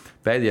pretī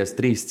pēdējās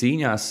 3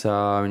 cīņās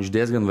viņš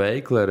diezgan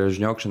veikli ar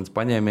žņokšanas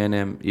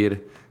paņēmieniem ir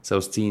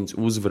savas cīņas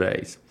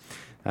uzvarējis.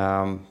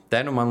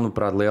 Te,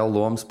 manuprāt, lielu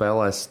lomu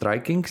spēlēs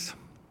strikings,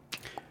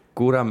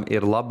 kuram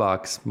ir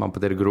labāks, man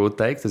pat ir grūti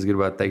teikt, es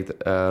gribētu teikt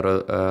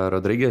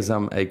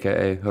Rodrīgesam,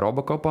 a.k.a.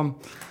 Robocopam,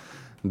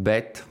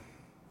 bet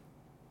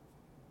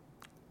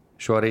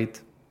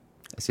šorīt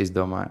es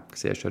izdomāju,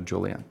 kas iešu ar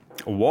Julianu.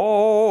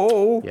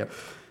 Wow! Yep.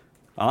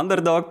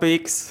 Underdog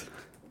picks!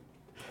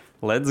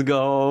 Let's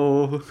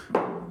go!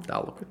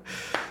 Tālāk.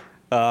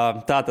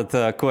 Tātad,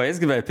 ko es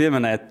gribēju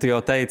pieminēt, tu jau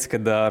teici,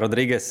 kad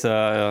Rodrīges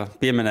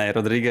pieminēja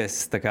Rodrīges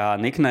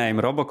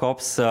nickname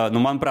Robocops.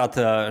 Manuprāt,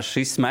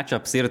 šis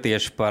matchups ir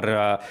tieši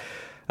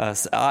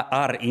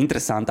ar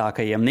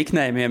interesantākajiem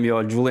nicknamiem,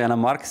 jo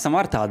Julianam Markesam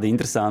ar tādi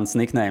interesants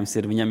nicknames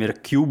ir. Viņam ir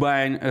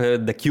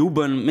The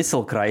Cuban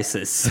Missile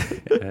Crisis.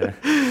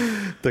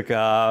 Tā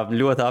kā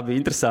ļoti abi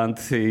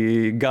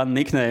interesanti gan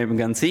nickname,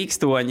 gan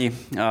cīkstoņi.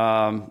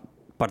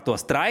 Par to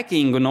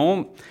strikingu,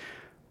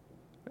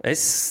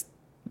 es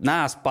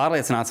neesmu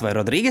pārliecināts, vai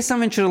Rodrīgesam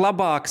viņš ir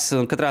labāks.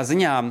 Katrā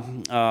ziņā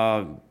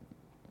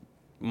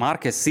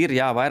Markes ir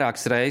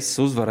vairākas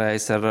reizes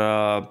uzvarējis ar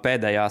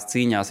pēdējās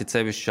cīņās, it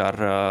sevišķi ar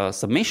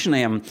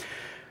submissioniem.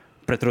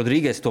 Pret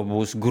Rodrīges to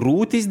būs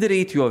grūti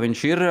izdarīt, jo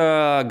viņš ir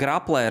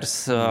graplers,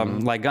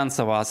 lai gan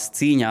savās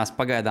cīņās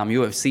pagaidām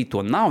UFC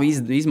to nav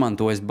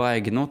izmantojis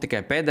baigi.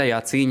 Tikai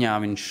pēdējā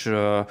cīņā viņš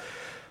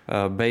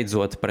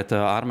beidzot pret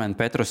Armēnu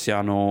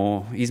Petrosjanu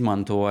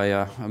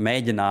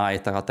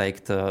mēģināja, tā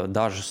teikt,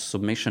 dažus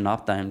submission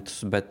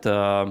attemptus, bet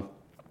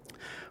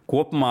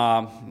kopumā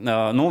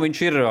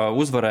viņš ir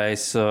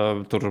uzvarējis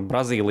tur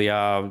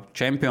Brazīlijā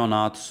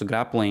čempionātus,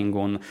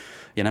 grapplingu un,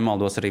 ja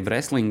nemaldos, arī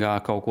wrestlingā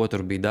kaut ko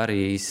tur bija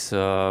darījis.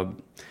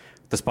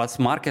 Tas pats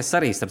Markes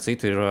arī, starp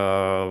citu, ir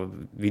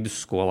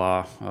vidusskolā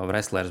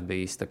wrestlers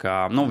bijis. Tā kā,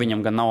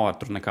 viņam gan nav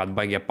tur nekādi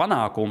baigie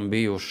panākumi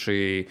bijuši,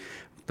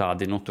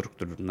 tādi, tur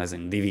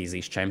nezinu,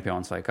 divīzijas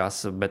čempions vai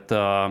kas, bet,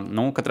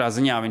 katrā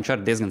ziņā viņš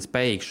arī diezgan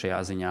spējīgs šajā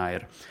ziņā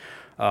ir.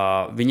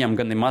 Viņam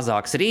gan ir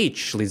mazāks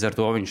reach, līdz ar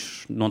to viņš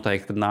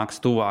noteikti, kad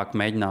nāks tuvāk,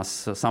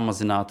 mēģinās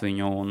samazināt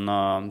viņu un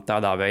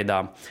tādā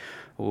veidā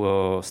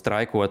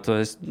straikot.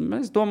 Es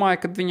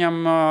domāju, ka viņam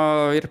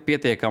ir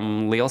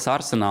pietiekami liels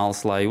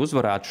arsenāls, lai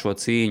uzvarētu šo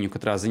cīņu.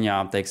 Katrā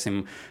ziņā,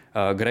 teiksim,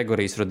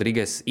 Gregorijs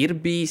Rodrīges ir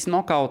bijis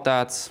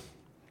nokautēts.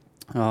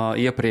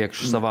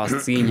 iepriekš savās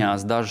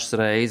cīņās dažas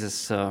reizes.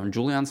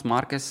 Julians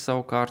Markes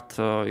savukārt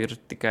ir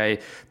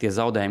tikai tie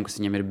zaudējumi, kas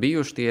viņam ir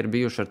bijuši, tie ir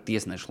bijuši ar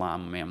tiesnešu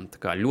lēmumiem.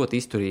 Tā kā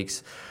ļoti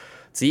izturīgs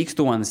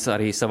cīkstonis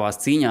arī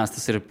savās cīņās.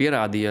 Tas ir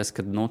pierādījies,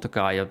 ka, nu, tā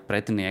kā, ja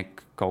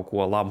pretinieki kaut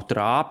ko labu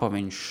trāpa,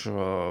 viņš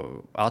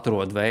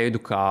atrod veidu,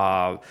 kā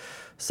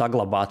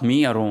saglabāt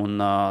mieru un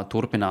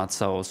turpināt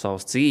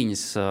savas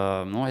cīņas.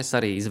 Nu, es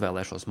arī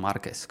izvēlēšos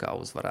Markes kā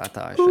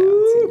uzvarētāju šajā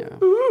cīņā.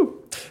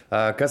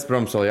 Kas,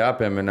 protams, vēl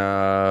jāpiemina,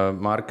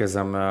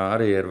 Markezam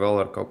arī ir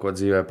vēl ar kaut ko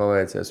dzīvē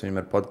paveicies. Viņam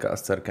ir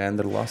podkāsts ar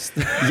Kendru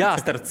Lastu. Jā,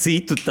 starp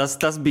citu,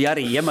 tas bija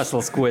arī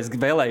iemesls, ko es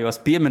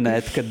vēlējos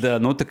pieminēt, kad,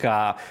 nu, tā kā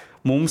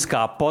mums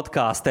kā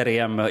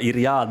podcasteriem ir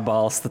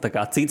jāatbalsta tā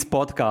kā cits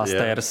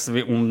podcasteris,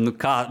 un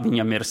kā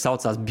viņam ir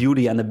saucās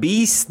Beauty and the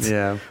Beast,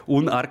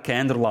 un ar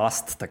Kendru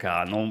Lastu. Tā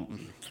kā, nu,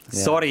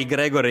 sorry,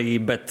 Gregorī,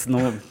 bet,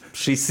 nu,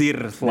 šis ir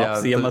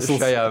labs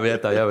iemesls. Šajā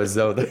vietā jau es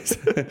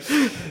zaudēju.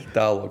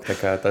 Tālāk, tā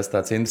kā tas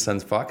tāds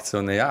interesants fakts.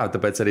 Un jā,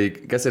 tāpēc arī,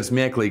 kas ir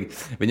smieklīgi,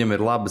 viņam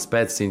ir labas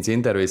pēccīņas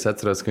intervijas.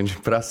 Atceros, ka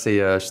viņš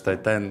prasīja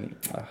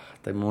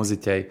tai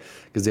mūziķei,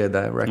 kas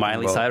dziedāja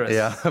Miley Cyrus.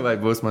 Jā, vai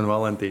būs man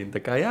Valentīna.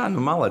 Tā kā, jā, nu,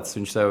 malets,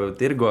 viņš sev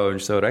tirgo,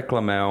 viņš sev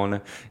reklamē un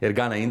ir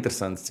gana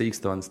interesants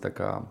cīkstons. Tā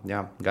kā,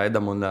 jā,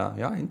 gaidam un,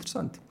 jā,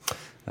 interesanti.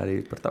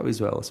 Arī par tavu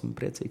izvēli esmu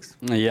priecīgs.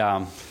 Jā.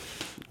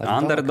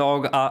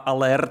 Underdog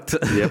alert.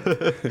 Yep.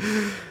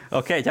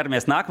 Ok,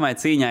 ķeramies nākamajai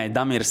cīņai.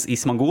 Damirs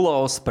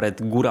Ismagulovs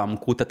pret Guram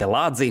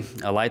Kutateladzi.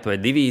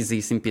 Lightweight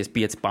divīzija,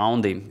 155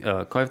 poundi.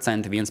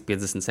 Koeficienti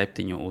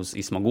 1,57 uz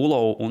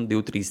Ismagulovu un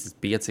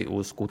 2,35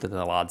 uz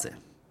Kutateladzi.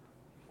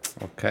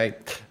 Okay.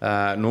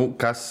 Nu,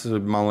 kas,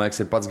 man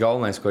liekas, ir pats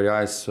galvenais, ko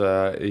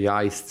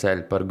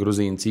jāizceļ par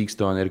Gruzīnu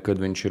cīkstoni, ir, kad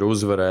viņš ir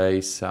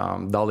uzvarējis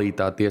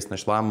dalītā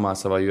tiesneša lēmumā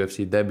savā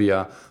UFC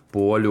debijā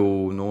poļu,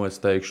 nu, es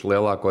teikšu,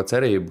 lielāko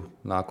cerību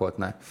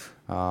nākotnē.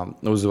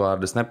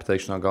 Uzvārdu es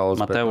nepateikšu no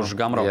galvas. Mateuš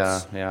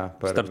Gamrovs. Jā,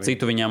 starp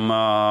citu, viņam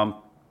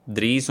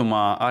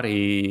drīzumā arī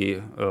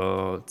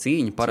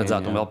cīņa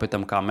paredzēta un vēl pēc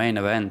tam kā main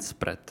events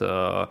pret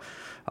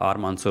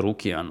Armandu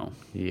Rukianu.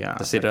 Jā,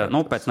 tas ir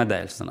pēc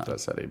nedēļas.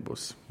 Tas arī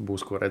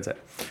būs ko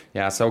redzēt.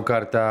 Jā,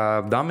 savukārt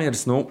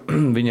Damirs, nu,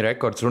 viņa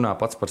rekords runā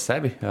pats par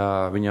sevi.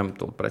 Viņam,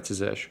 to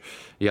precizēšu,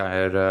 jā,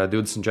 ir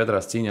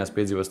 24 cīņās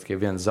piedzīvos tikai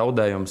viens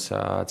zaudējums,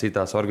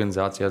 citās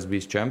organizācijās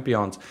bijis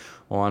čempions.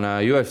 Un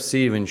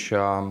UFC viņš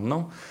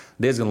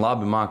diezgan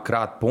labi māk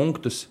krāt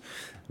punktus.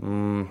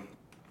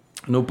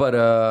 Nu, par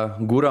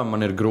Guram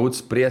man ir grūti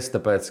spriest,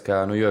 tāpēc,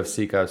 ka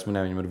UFC, kā jūs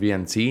minēju, viņam ir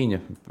viena cīņa.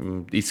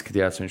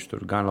 Izskatījās viņš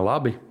tur gana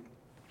labi.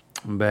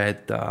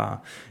 Bet,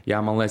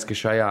 jā, man liekas, ka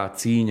šajā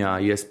cīņā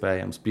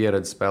iespējams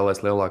pieredze spēlēs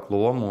lielāku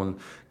lomu. Un,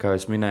 kā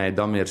jūs minēju,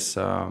 Damirs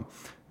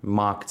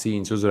māk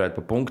cīņas uzvarēt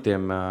pa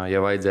punktiem.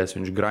 Ja vajadzēs,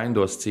 viņš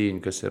grindos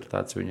cīņu, kas ir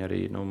tāds viņa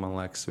arī, man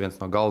liekas, viens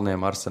no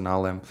galvenajiem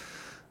arsenāliem.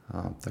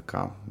 Tā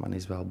kā man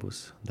izvēle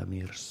būs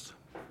Damirs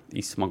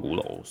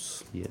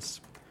Ismagulovs. Yes.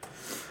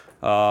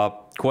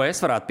 Ko es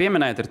varētu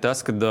pieminēt, ir tas,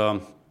 ka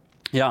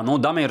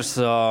Damirs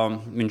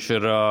viņš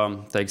ir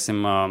teiksim,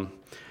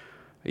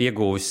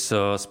 ieguvis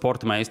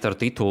sporta meistaru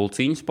titulu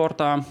cīņu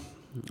sportā,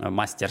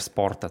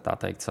 mastersporta, tā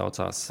teikt,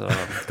 saucās,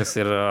 kas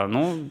ir,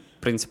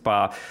 principā,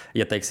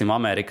 ja teiksim,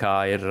 Amerikā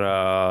ir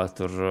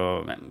tur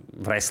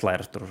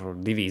wrestler, tur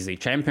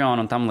divīzija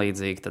čempioni un tam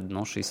līdzīgi, tad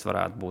šis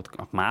varētu būt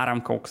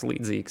apmēram kaut kas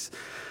līdzīgs.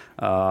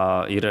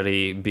 Ir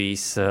arī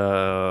bijis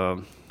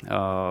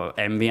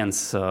M1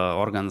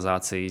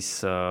 organizācijas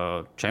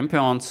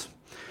čempions.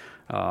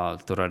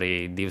 Tur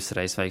arī divas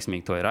reizes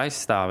veiksmīgi to ir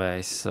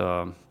aizstāvējis.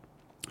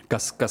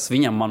 Kas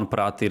viņam,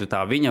 manuprāt, ir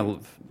tā viņa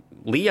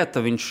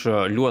lieta. Viņš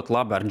ļoti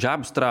labi ar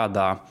džabu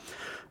strādā.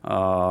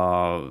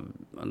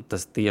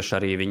 Tas tieši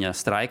arī viņa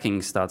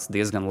strikings tāds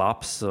diezgan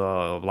labs,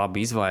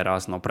 labi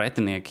izvairās no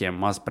pretiniekiem,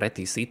 maz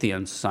pretī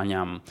sitienus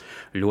saņem,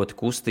 ļoti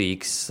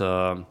kustīgs.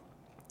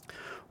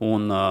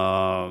 Un,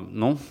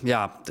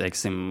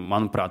 teiksim,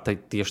 manuprāt,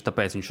 tieši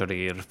tāpēc viņš arī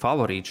ir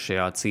favorīts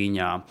šajā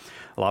cīņā.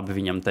 Labi,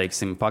 viņam,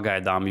 teiksim,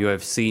 pagaidām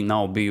UFC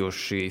nav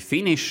bijuši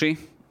finiši.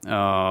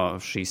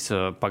 Šīs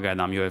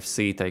pagaidām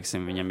UFC,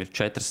 teiksim, viņam ir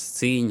 4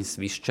 cīņas,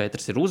 visas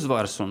 4 ir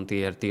uzvaras un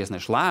tie ir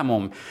tiesnešu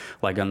lēmumi.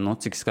 Lai gan,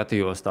 cik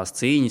skatījos tās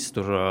cīņas,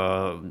 tur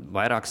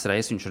vairākas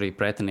reizes viņš arī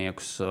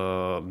pretiniekus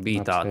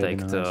bija tā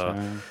teikt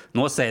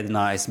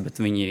nosēdinājis,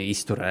 bet viņi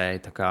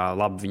izturēja. Tā kā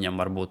labi,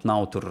 viņam varbūt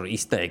nav tur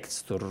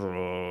izteikts tur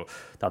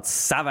tāds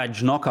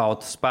savage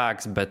knockout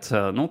spēks, bet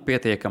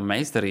pietiekami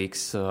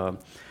meistarīgs.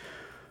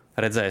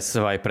 Redzēs,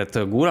 vai pret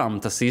Guram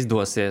tas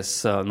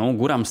izdosies.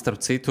 Guram,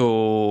 starp citu,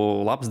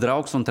 labs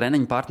draugs un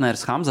treniņu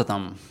partneris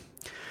Hamzatam.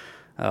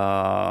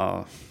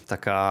 Tā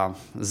kā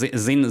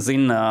zina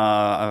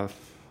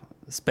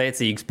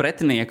spēcīgus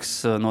pretinieks,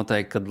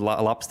 noteikti, kad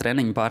labs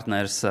treniņu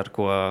partneris, ar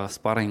ko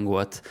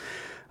sparingot.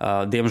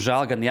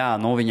 Diemžēl gan,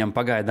 viņam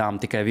pagaidām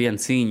tikai viena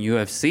cīņa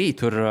UFC.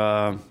 Tur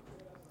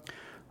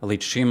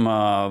līdz šim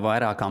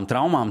vairākām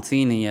traumām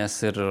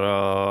cīnījies ir...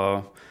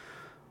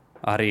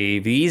 Arī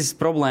vīzas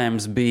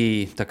problēmas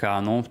bija, tā kā,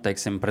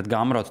 teiksim, pret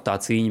Gamrotu tā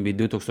cīņa bija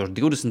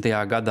 2020.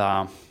 gadā,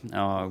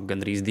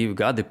 gandrīz 2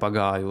 gadi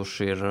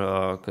pagājuši ir,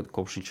 kad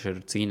kopš viņš ir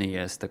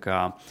cīnījies, tā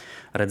kā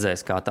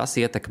redzēs, kā tas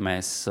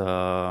ietekmēs,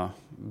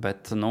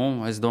 bet,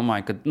 es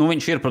domāju, ka,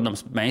 viņš ir,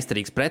 protams,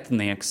 meistarīgs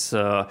pretinieks,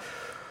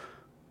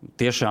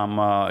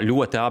 tiešām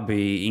ļoti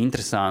abi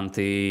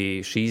interesanti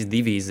šīs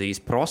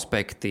divīzijas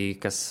prospekti,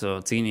 kas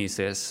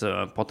cīnīsies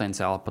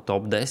potenciāli pa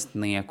top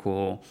 10-nieku.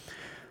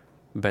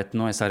 Bet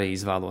es arī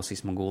izvēlos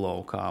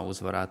Ismagulovu kā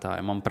uzvarētāju.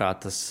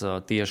 Manuprāt, tas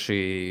tieši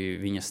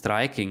viņa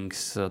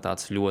strikings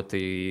tāds ļoti,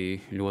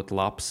 ļoti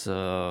labs.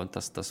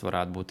 Tas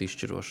varētu būt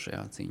izšķirošs šajā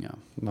cīņā.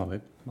 Labi.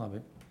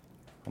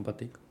 Man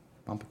patīk.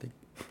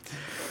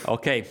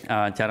 Ok,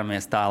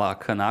 ķeramies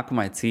tālāk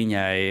nākamajai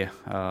cīņai.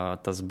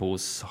 Tas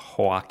būs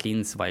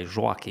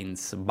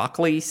Joaquins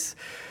Buckley's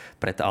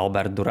pret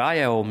Albertu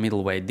Durajevu,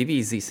 middleweight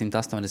divīzija,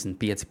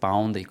 185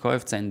 poundi,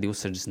 koeficienti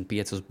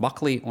 2,65 uz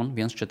Buckley un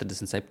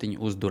 1,47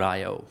 uz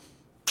Durajevu.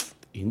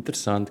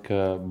 Interesanti,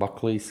 ka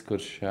Buckley's,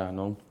 kurš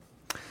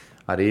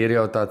arī ir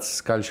jau tāds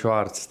skaļš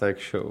vārds,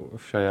 teikšu,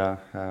 šajā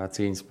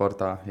cīņas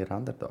sportā, ir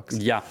underdogs.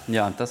 Jā,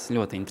 tas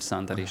ļoti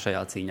interesanti arī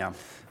šajā cīņā.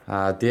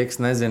 Tie, kas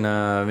nezina,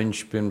 viņš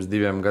pirms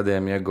 2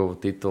 gadiem ieguva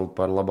titulu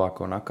par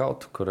labāko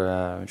nakautu, kur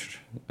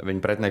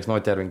viņa pretinieks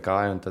noķēra viņa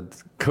kāju, un tad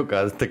kaut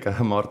kāda tā kā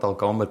Mortal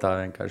Kombatā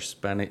vienkārši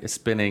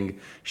spinning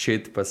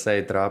shit pa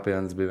seju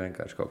trāpīja, un tas bija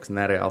vienkārši kaut kas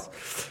nereāls.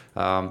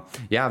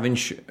 Jā,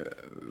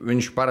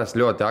 viņš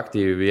parasti ļoti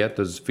aktīvi iet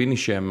uz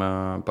finišiem,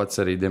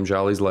 pats arī,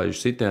 diemžēl, izlaiž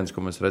sitienus,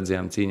 ko mēs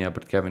redzējām cīņā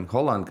pret Kevinu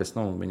Hollandu, kas,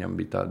 viņam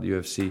bija tāda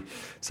UFC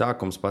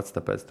sākums pats,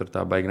 tāpēc tur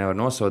tā baigi nevar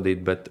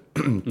nosodīt, bet...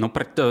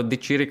 pret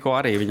Dičiriko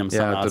arī viņam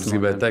sanāca. Jā, tur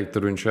gribēju teikt,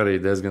 tur viņš arī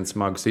diezgan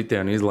smagu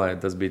sitienu izlaida,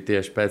 tas bija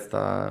tieši pēc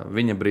tā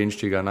viņa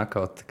brīnišķīgā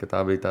nakauta, ka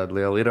tā bija tāda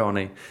liela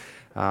ironija.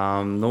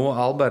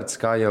 Alberts,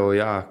 kā jau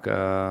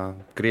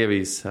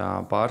Krievijas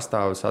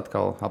pārstāvis,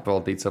 atkal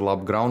apveltīts ar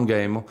labu ground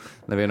game.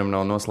 Nevienam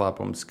nav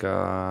noslēpums, ka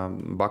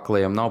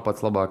Buckleyam nav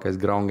pats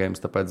labākais ground game,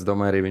 tāpēc,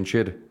 domāju, arī viņš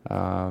ir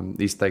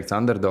izteikts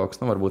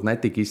underdogs. Varbūt ne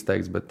tik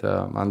izteikts, bet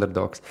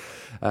underdogs.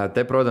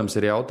 Te, protams,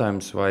 ir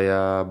jautājums, vai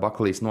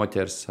Buckleys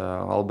noķers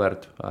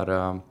Albertu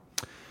ar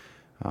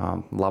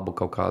labu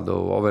kaut kādu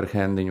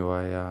overhandiņu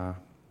vai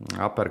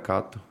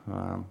uppercutu.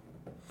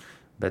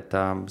 Bet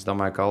es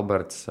domāju, ka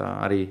Alberts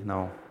arī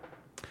nav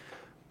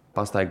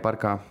pastaigi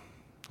parkā,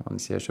 un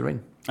es iešu ar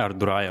viņu. Ar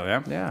Durajevu, ja?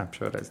 Jā,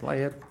 šoreiz, lai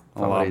iet.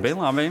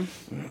 Labi.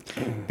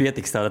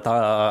 Pietiks tā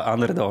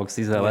underdogs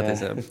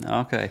izvēlēties.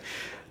 Okay.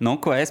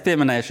 Ko es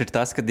pieminēšu ir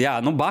tas, ka,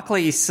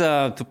 Buckley's,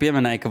 tu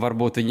pieminēji, ka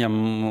varbūt viņam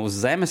uz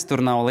zemes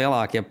tur nav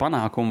lielākie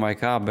panākumi vai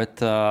kā,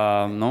 bet,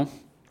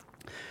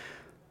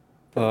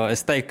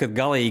 es teiktu, ka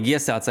galīgi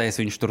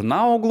iesācējs viņš tur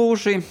nav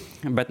gluži,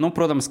 bet,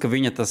 protams, ka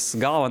viņa tas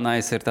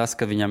galvenais ir tas,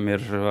 ka viņam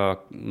ir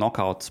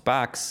nokauta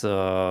spēks.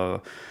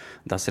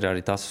 Tas ir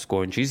arī tas, uz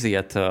ko viņš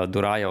iziet.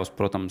 Durajevs,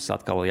 protams,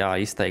 atkal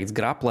izteikts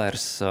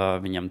graplers.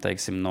 Viņam,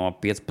 teiksim, no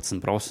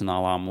 15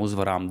 profesionālām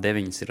uzvarām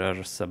 9 ir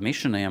ar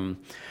submissioniem,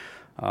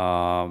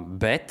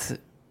 bet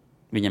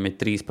viņam ir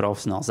 3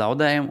 profesionāli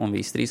zaudējumi un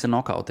visi 3 ar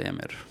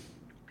nokautiem ir.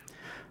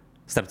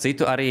 Starp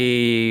citu,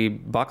 arī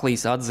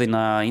Buckleys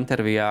atzina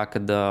intervijā,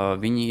 kad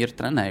viņi ir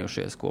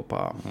trenējušies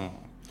kopā.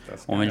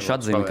 Un viņš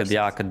atzina,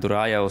 ka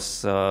Durajevs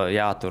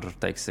tur,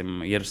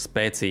 teiksim, ir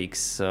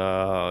spēcīgs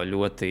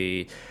ļoti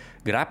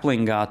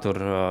grapplingā, tur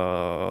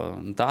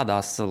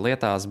tādās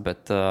lietās,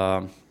 bet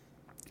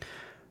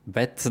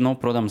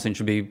protams,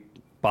 viņš bija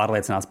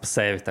pārliecināts par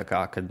sevi, tā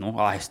kā, ka,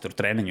 es tur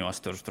treniņos,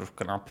 tur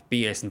knapi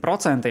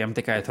 50%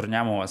 tikai tur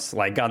ņemos,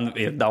 lai gan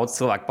ir daudz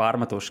cilvēku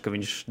pārmetuši, ka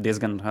viņš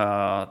diezgan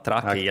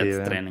traki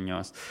iet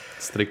treniņos.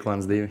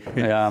 Stricklands 2.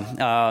 Jā,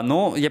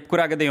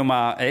 jebkurā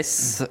gadījumā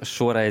es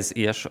šoreiz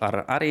iešu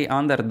ar arī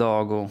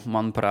underdogu,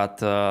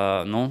 manuprāt,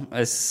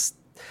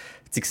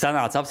 cik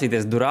sanāca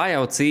apsīties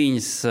Durajevu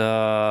cīņas,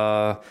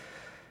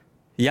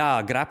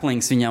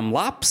 grapplings viņam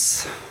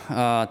labs,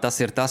 tas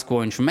ir tas,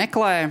 ko viņš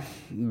meklē,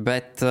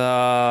 bet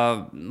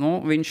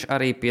viņš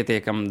arī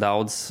pietiekami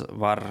daudz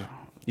var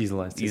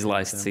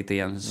izlaist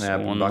sitienus. Jā,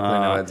 Buckley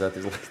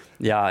nevajadzētu izlaist.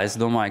 Jā, es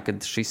domāju, ka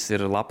šis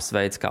ir labs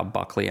veids, kā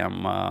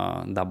Buckleyam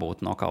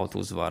dabūt nokautu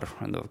uzvaru.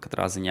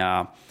 Katrā ziņā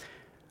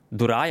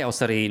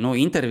Durajevs arī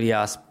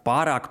intervijās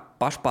pārāk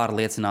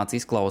pašpārliecināts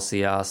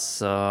izklausījās,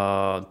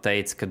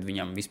 teica, ka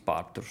viņam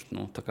vispār tur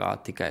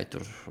tikai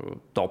tur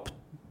top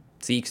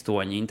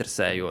cīkstoņi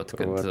interesējot,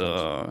 kad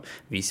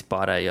visi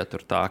pārējie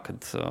tur tā,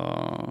 kad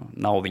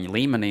nav viņa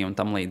līmenī un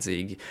tam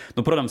līdzīgi.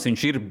 Protams,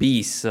 viņš ir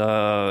bijis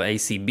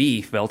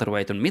ACB,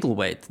 welterweight un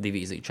middleweight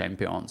divīzija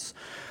čempions.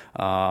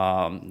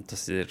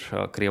 Tas ir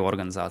Krievu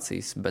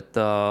organizācijas, bet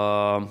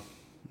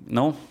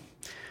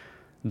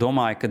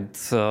domāju, ka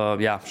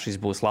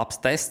šis būs labs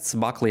tests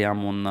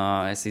Buckleyam un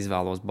es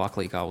izvēlos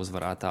Buckley kā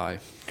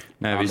uzvarētāju.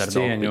 Visu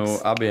cieņu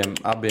abiem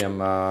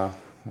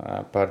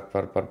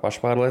par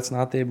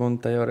pašpārliecinātību, un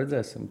te jau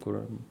redzēsim,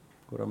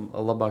 kuram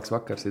labāks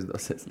vakars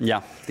izdosies. Jā,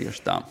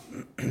 tieši tā.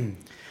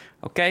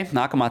 Ok,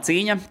 nākamā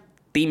cīņa.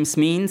 Tim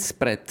Means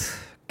pret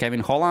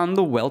Kevinu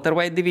Hollandu,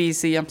 welterweight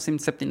divīzija,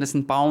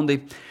 170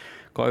 poundi,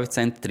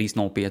 koeficienti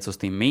 3,05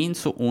 uz Tim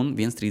Mīnsu un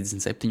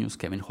 1,37 uz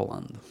Kevinu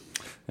Hollandu.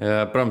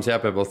 Protams,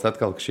 jāpiebilst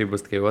atkal, ka šī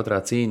būs tikai otrā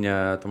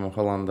cīņa Tomam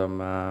Hollandam,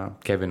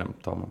 Kevinam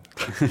Tomam.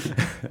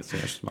 Es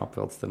vienkārši esmu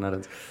apvilcis, te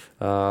neredzu.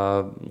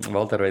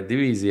 Welterweight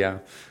divīzijā.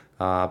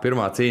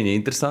 Pirmā cīņa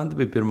interesanti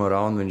bija. Pirmo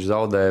raundu viņš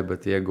zaudēja,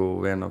 bet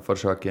ieguva vienu no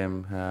foršākiem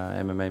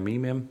MMA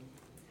mīmiem.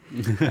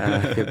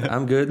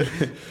 I'm good.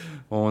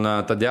 Un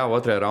tad jā,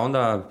 otrajā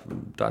raundā,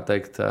 tā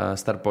teikt,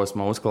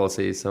 starposmā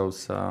uzklausīja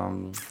savus,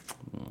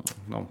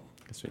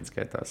 kas viņi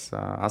skaitās,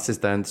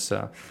 asistentus,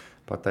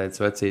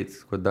 pateica vecīt,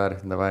 ko dari,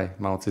 davai,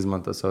 mauc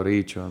izmanto savu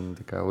rīču un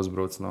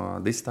uzbruc no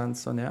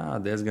distances. Un jā,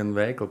 diezgan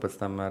veikli pēc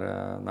tam ar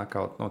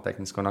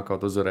tehnisko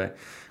nakautu uzvarēja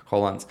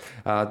Hollands.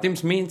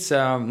 Tims Mīns,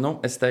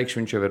 es teikšu,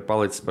 viņš jau ir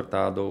palicis par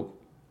tādu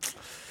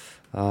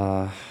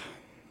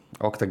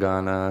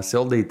oktagāna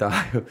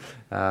sildītāju.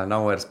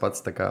 Nav vairs pats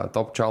tā kā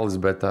top čalis,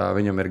 bet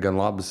viņam ir gan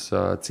labas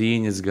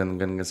cīņas,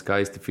 gan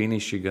skaisti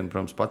finiši, gan,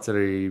 protams, pats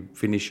arī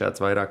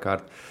finišēts vairāk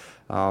kārt.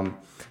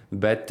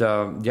 Bet,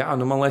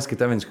 man liekas, ka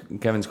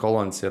Kevins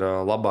Hollands ir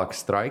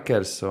labāks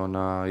strikers, un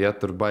ja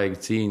tur baigi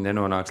cīņa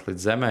nenonāks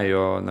līdz zemē,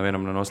 jo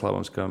nevienam nav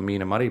noslēpums, ka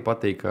Mīnam arī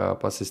patīk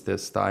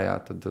pasisties stājā,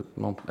 tad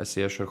es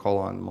iešu ar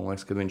Hollandu. Man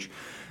liekas, ka viņš,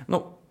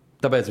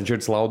 tāpēc viņš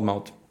ir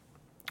loudmouth.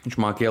 Viņš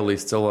māk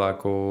ielīst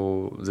cilvēku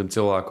zem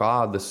cilvēku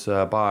ādas,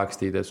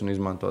 pākstīties un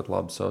izmantot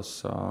labi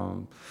savas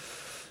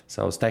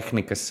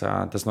tehnikas.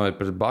 Tas ir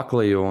pret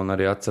Bakliju, un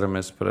arī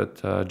atceramies pret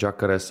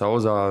Džakarē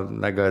Sauzā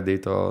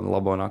negaidīto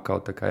labo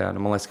nakautu.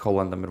 Man liekas, ka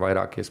Hollandam ir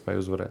vairāk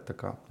iespēju uzvarēt, tā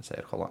kā es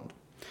eju ar Hollandu.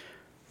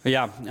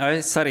 Jā,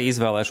 es arī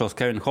izvēlēšos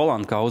Kevinu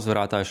Hollandu kā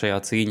uzvarētāju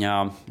šajā cīņā.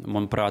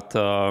 Manuprāt,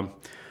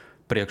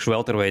 priekš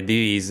welterweight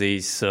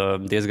divīzijas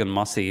diezgan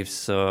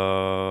masīvs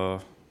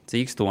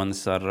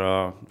cīkstonis.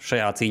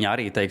 Šajā cīņā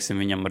arī, teiksim,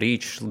 viņam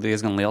rīčs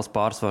diezgan liels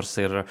pārsvars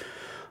ir.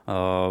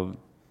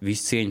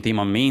 Visu cieņu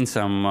Timam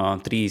Mīnsam,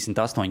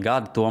 38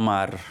 gadi,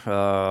 tomēr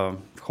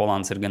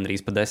Hollands ir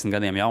gandrīz pa 10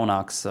 gadiem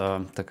jaunāks.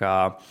 Tā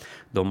kā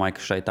domāju,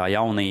 ka šeit tā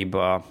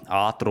jaunība,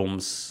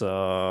 ātrums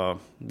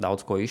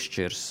daudz ko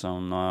izšķirs.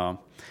 Un,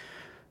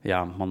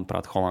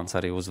 manuprāt, Hollands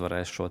arī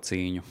uzvarēs šo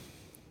cīņu.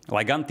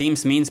 Lai gan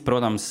Tims Mīns,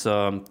 protams,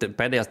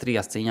 pēdējās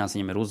 3 cīņās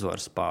viņam ir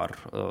uzvars pār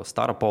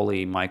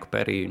Staropolī, Maiku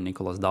Periju,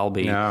 Nikolas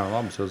Dalbī. Jā,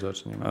 labas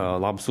uzvars.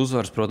 Labas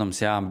uzvars,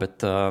 protams, jā,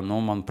 bet,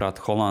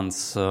 manuprāt,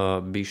 Hollands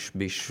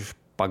bišķi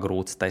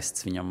pagrūts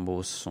tests viņam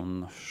būs,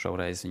 un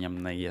šoreiz viņam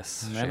neies.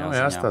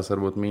 Jāstās,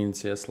 varbūt Mīns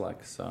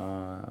ieslēgs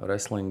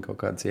wrestling kaut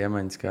kāds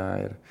iemaņas, kā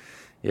ir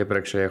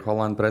iepriekšējie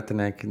Hollanda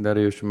pretinieki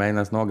darījuši,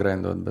 mēģinās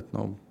nogrendot, bet,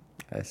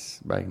 es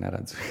baigi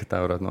neredzu, ka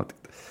tā varētu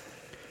notikt.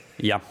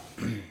 Jā.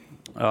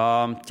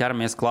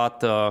 Ķeramies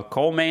klāt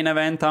co-main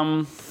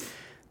eventam.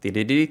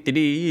 Divi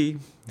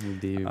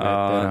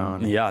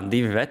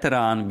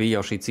veterāni. Bija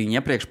jau šī cīņa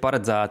iepriekš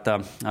paredzēta.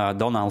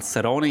 Donalds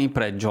Cerrone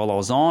pret Joe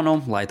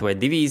Lozonu,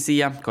 lightweight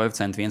divīzija,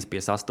 koeficienti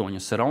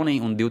 1,58 Cerrone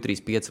un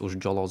 2,35 uz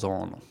Joe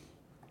Lozonu.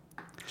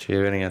 Šī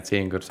ir vienīgā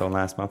cīņa, kur savu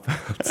neesmu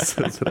apvēlēts.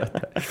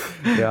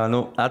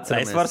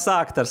 Atceramies. Es varu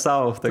sākt ar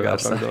savu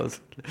prognozi.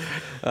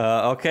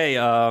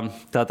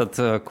 Tātad,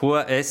 ko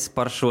es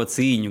par šo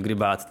cīņu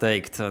gribētu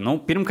teikt?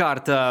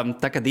 Pirmkārt,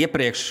 kad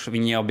iepriekš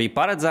viņa jau bija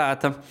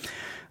paredzēta,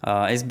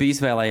 es biju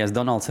izvēlējies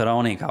Donaldu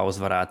Cerrone kā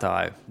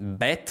uzvarētāju,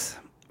 bet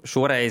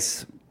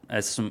šoreiz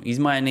esmu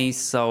izmainījis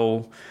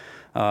savu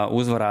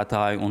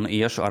uzvarētāju un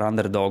iešu ar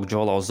underdogu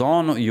Joe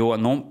Lozonu, jo,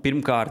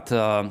 pirmkārt,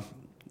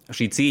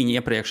 šī cīņa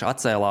iepriekš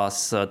atcēlās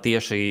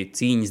tieši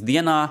cīņas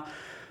dienā.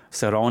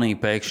 Cerrone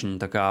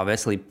pēkšņi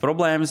veselības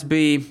problēmas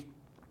bija.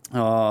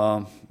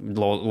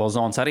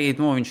 Lozons arī,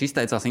 viņš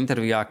izteicās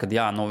intervijā, kad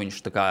viņš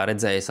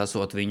redzējis,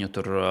 esot viņu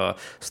tur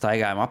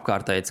staigājumu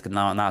apkārt, teica, ka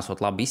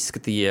nesot labi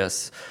izskatījies.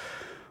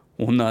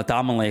 Un tā,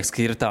 man liekas, ka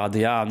ir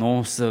tāda,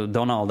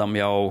 Donaldam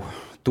jau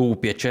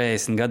tuvu pie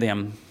 40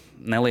 gadiem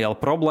neliela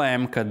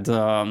problēma, kad,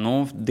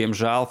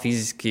 diemžēl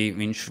fiziski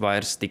viņš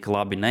vairs tik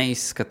labi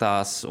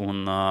neizskatās.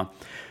 Un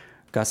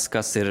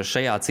kas ir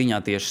šajā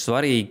cīņā tieši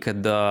svarīgi,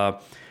 kad,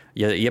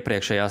 ja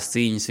iepriekšējās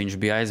cīņas viņš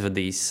bija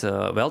aizvadījis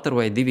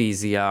welterweight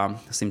divīzijā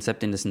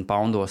 170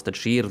 poundos, tad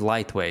šī ir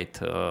lightweight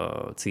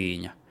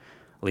cīņa.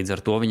 Līdz ar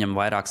to viņam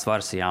vairāk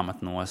svars jāmet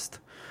nost.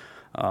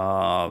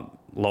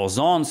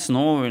 Lozons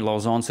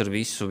ir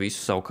visu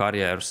savu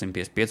karjeru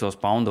 155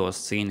 poundos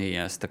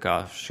cīnījies, tā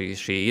kā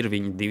šī ir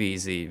viņa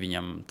divīzija,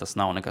 viņam tas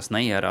nav nekas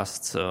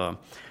neierasts.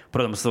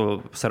 Protams,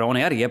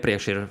 Cerrone arī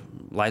iepriekš ir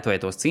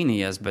lightweightos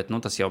cīnījies, bet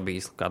tas jau bija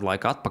kādu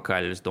laiku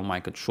atpakaļ. Es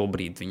domāju, ka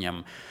šobrīd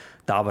viņam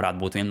tā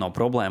varētu būt viena no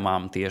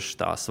problēmām, tieši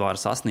tā svara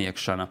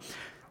sasniegšana.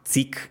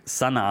 Cik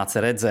sanāca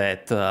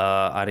redzēt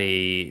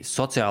arī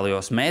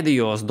sociālajos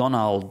mēdījos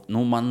Donaldu,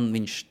 man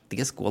viņš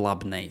diezko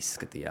labi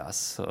neizskatījās.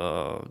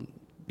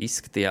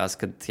 Izskatījās,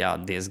 ka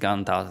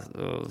diezgan tā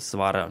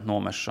svara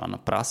nomešana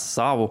prasa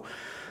savu.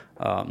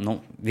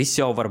 Viss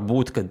jau var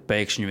būt, kad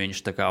pēkšņi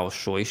viņš uz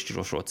šo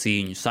izšķirošo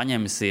cīņu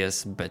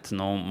saņemsies, bet,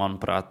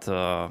 manuprāt,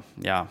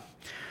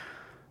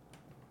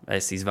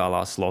 es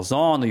izvēlās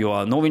Lozonu, jo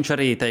viņš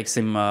arī,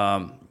 teiksim,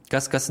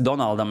 kas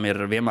Donaldam ir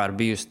vienmēr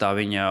bijusi tā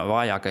viņa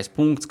vājākais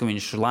punkts, ka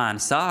viņš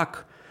lēni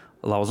sāk.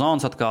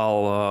 Lauzons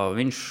atkal,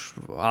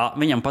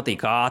 viņam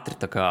patīk ātri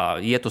tā kā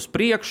iet uz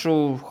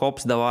priekšu,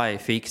 hops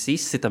davai, fiks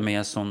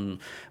izsitamies un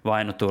vai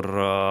nu tur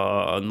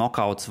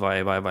knockouts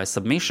vai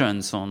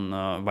submissions,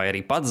 vai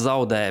arī pats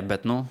zaudē,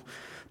 bet,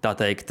 tā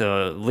teikt,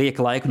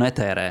 lieka laiku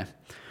netērē.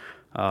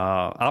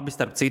 Abi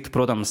starp citu,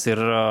 protams, ir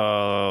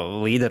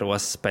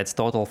līderos pēc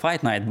Total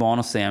Fight Night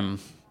bonusiem.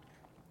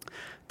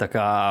 Tā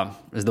kā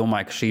es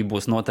domāju, ka šī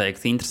būs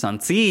noteikti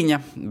interesanta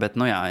cīņa, bet,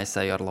 es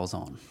eju ar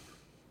Lauzonu.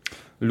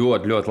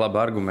 Ļoti, ļoti labi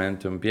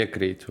argumenti un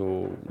piekrītu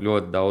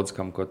ļoti daudz,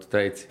 kam, ko tu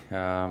teici.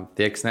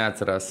 Tie, kas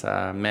neatcerās,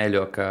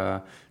 mēļo, ka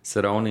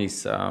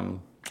Cerrone's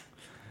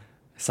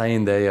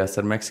saindējās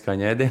ar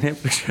meksikāņu ēdieniem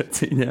priekšā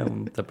cīņā,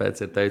 un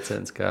tāpēc ir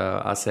teiciens, ka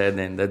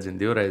asēdieni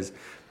dedzina divreiz.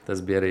 Tas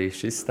bija arī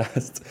šis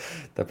stāsts,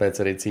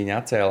 tāpēc arī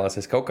cīņa atcēlās.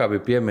 Es kaut kā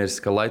biju piemirsis,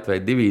 ka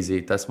lightweight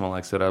divīzija, tas, man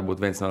liekas, varētu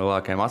būt viens no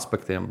lielākajiem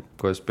aspektiem,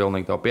 ko es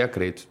pilnīgi tev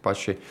piekrītu.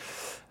 Paši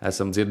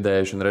esam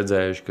dzirdējuši un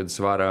redzējuši, ka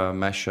svara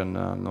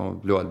mešana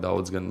ļoti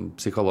daudz gan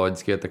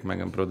psiholoģiski ietekmē,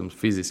 gan, protams,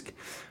 fiziski.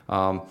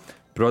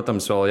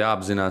 Protams, vēl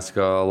jāapzinās,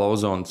 ka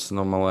Lauzons,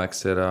 man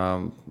liekas, ir,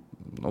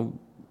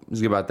 es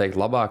gribētu teikt,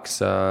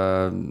 labāks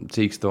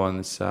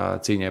cīkstonis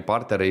cīņai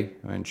parterī.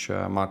 Viņš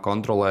māk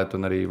kontrolēt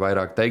un arī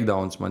vairāk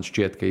takedowns man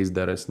šķiet, ka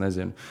izdara. Es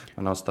nezinu,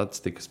 man nav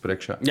statistikas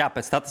priekšā. Jā,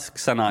 pēc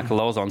statistikas sanāk, ka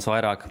Lauzons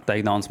vairāk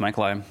takedowns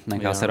meklē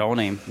nekā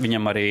Cerrone.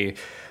 Viņam arī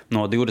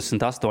no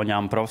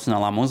 28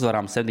 profesionālām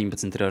uzvarām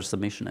 17 ir ar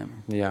submissioniem.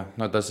 Jā,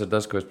 tas ir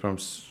tas, ko es,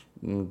 protams,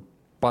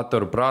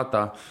 paturu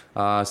prātā.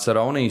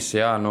 Cerrone's,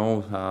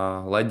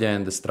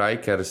 leģenda,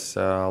 strikers,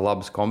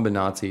 labas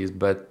kombinācijas,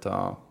 bet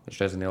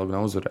viņš diezgan ilgi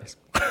nav uzvarējis.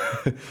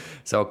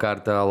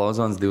 Savukārt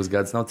Lauzons 2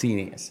 gadus nav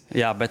cīnījies.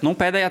 Jā, bet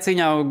pēdējā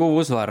cīņā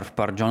guva uzvaru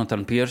par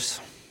Jonathan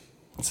Pierce.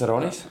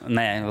 Cerrone's?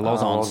 Nē,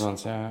 Lauzons.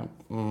 Lauzons, jā.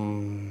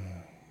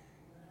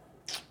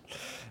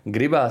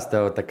 Gribās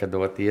tev tā kā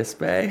dot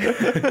iespēju.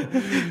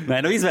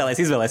 Nē,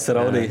 izvēlēs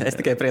Cerrone. Es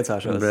tikai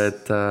priecāšos.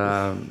 Bet,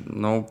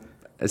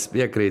 es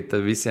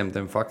piekrītu visiem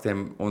tiem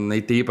faktiem, un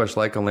it īpaši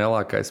laikam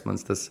lielākais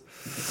mans tas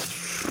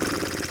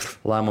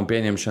lēmumu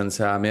pieņemšanas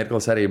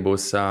mirklis arī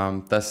būs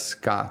tas,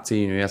 kā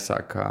cīņu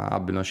iesāk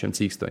abi no šiem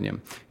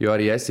cīkstoņiem. Jo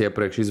arī es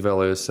iepriekš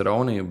izvēlējos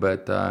Cerrone,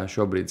 bet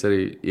šobrīd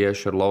arī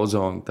iešu ar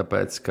Lauzonu,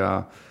 tāpēc,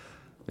 ka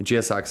viņš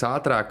iesāks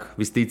ātrāk,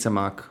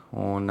 visticamāk,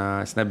 un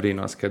es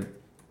nebrīnos, ka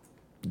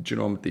viņš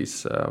nometīs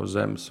uz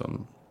zemes un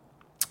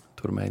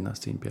tur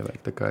mēģinās cīņu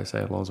pieveikt. Tā kā es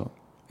eju ar Lauzonu.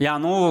 Jā,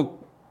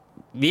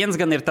 viens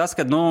gan ir tas,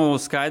 ka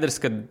skaidrs,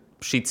 ka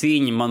šī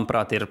cīņa,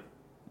 manuprāt, ir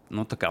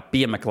tā kā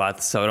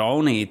piemeklēta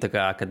Cerrone, tā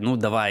kā, kad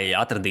davai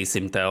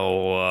atradīsim tev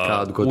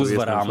kādu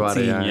uzvarām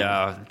cīņu. Jā.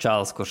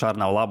 Čāls, kurš ar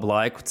nav labu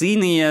laiku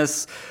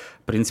cīnījies,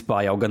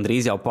 principā jau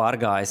gandrīz jau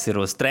pārgājis ir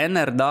uz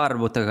treneru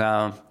darbu, tā kā,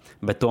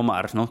 bet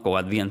tomēr kaut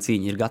kāda viena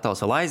cīņa ir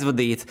gatavs vēl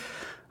aizvadīt.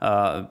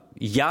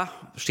 Ja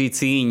šī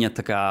cīņa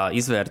tā kā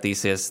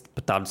izvērtīsies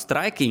par tādu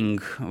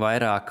striking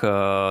vairāk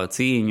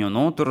cīņu,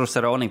 tur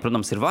Cerrone,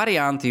 protams, ir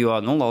varianti, jo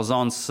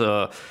Lauzons,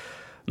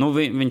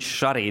 viņš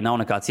arī nav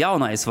nekāds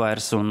jaunais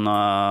vairs un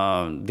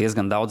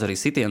diezgan daudz arī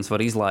sitiens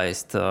var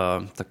izlaist.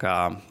 Tā kā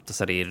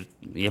tas arī ir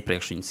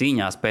iepriekš viņa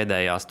cīņās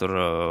pēdējās tur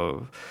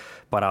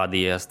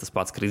parādījies tas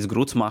pats Kris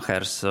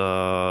Grucmachers,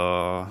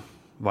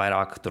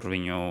 vairāk tur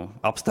viņu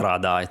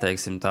apstrādāja,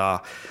 teiksim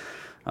tā.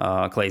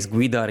 Klejs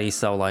Guida arī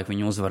savulaik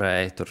viņu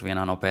uzvarēja tur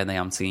vienā no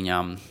pēdējām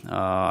cīņām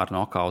ar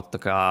knockout. Tā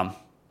kā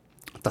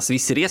tas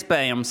viss ir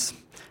iespējams,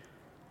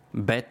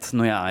 bet,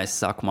 es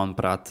saku,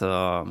 manuprāt,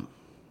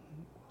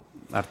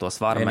 ar to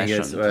svaru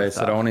mešanu. Vai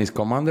Cerrone's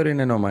komanda arī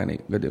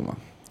nenomainīja gadījumā?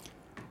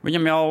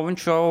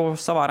 Viņš jau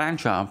savā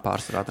rančā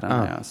pārsvarā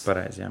trenējās.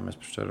 Pareizi, jā, mēs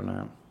par šo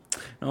runājām.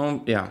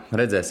 Jā,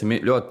 redzēsim.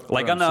 Ļoti,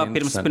 lai gan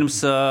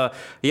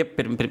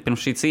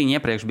pirms šī cīņa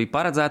iepriekš bija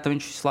paredzēta,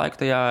 viņš visu laiku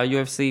tajā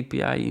UFC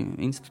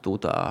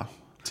institūtā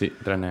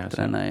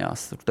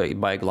trenējās. Tur te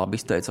baigi labi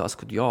izteicās,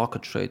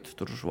 ka šeit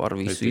tur var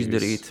visu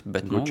izdarīt,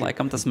 bet,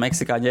 laikam tas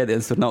meksikāņu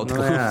ēdiens tur nav.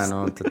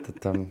 Tad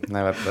tam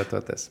nevar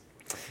pretoties.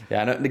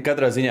 Jā,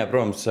 katrā ziņā,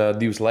 protams,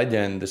 divas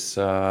leģendas,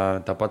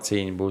 tāpat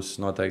cīņa būs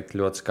noteikti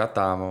ļoti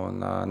skatāma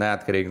un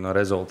neatkarīgi no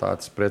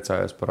rezultātus.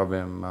 Priecājos par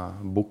abiem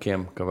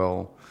bukiem, ka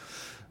vēl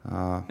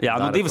jā,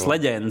 divas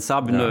leģendas,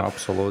 abi. Jā,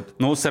 absolūti.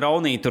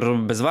 Cerrone tur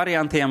bez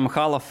variantiem,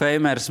 Hall of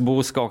Famers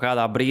būs kaut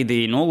kādā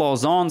brīdī.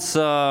 Lauzons,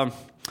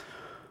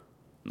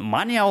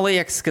 man jau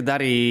liekas, ka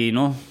arī,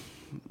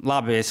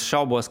 labi, es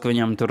šaubos, ka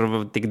viņam tur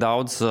tik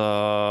daudz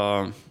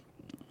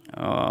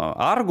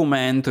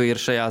argumentu ir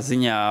šajā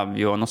ziņā,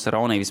 jo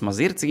Cerrone vismaz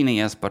ir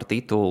cīnījies par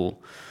titulu.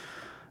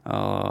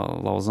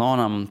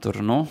 Lauzonam tur,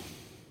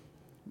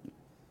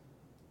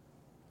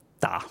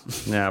 tā.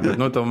 Jā, bet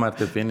tomēr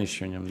tie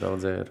finiši viņam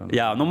daudz ir.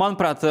 Jā,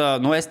 manuprāt,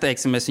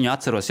 es viņu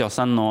atceros jau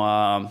sen no,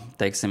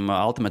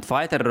 Ultimate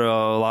Fighter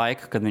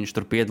laika, kad viņš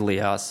tur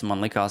piedalījās.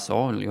 Man likās,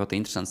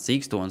 ļoti interesants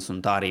cīkstons,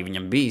 un tā arī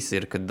viņam bijis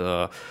ir, kad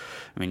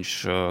viņš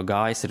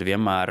gājis ir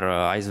vienmēr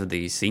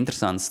aizvadījis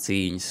interesants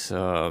cīņas.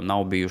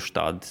 Nav bijuši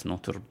tādi,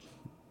 tur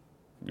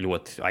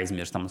ļoti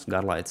aizmirstams,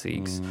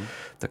 garlaicīgs.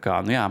 Tā kā,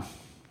 nu jā,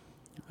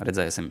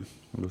 redzēsim.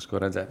 Būs ko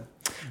redzēt.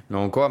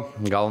 Nu, un ko?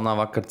 Galvenā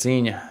vakar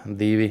cīņa,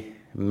 2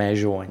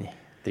 mežoņi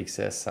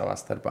tiksies savā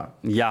starpā.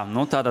 Jā,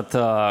 nu tātad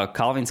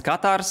Kalvins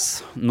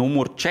Katārs,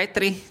 numur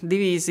 4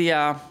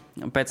 divīzijā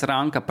pēc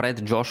ranka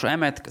pret Džošu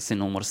Emetu, kas ir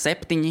numur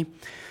 7.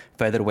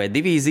 Featherweight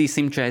divīzija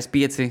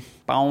 145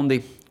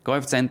 paundi,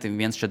 koeficienti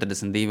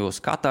 1,42 uz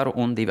Katāru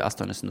un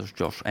 2,80 uz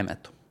Džošu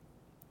Emetu.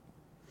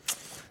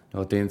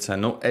 Ļoti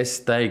interesanti. Nu, es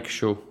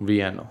teikšu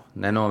vienu.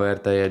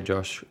 Nenovērtējiet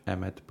Džošu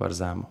Emetu par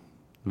zemu.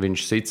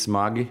 Viņš sit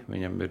smagi,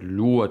 viņam ir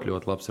ļoti,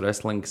 ļoti labs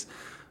wrestlings.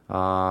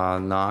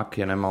 Nāk,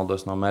 ja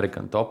nemaldos, no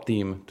American Top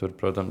Team. Tur,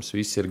 protams,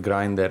 visi ir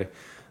grinderi.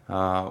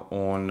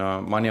 Un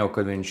man jau,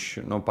 kad viņš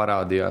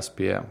parādījās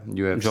pie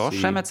UFC...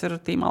 Džošs Emets ir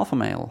Team Alpha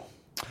Male.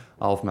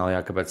 Alpha Male,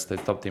 jā, kāpēc te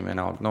Top Team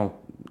vienalga? Nu,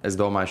 es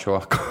domāju šo...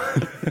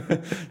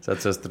 es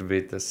atceros, tur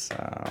bija tas...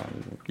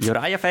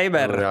 Jurāja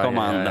Faber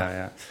komanda.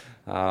 Jā.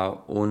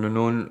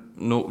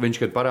 Viņš,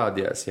 kad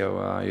parādījās jau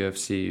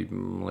UFC,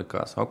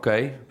 likās,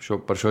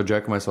 par šo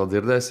džeku mēs vēl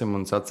dzirdēsim.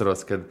 Un es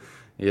atceros, ka,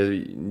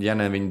 ja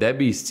ne viņa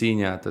debijas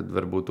cīņā, tad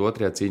varbūt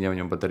otrajā cīņā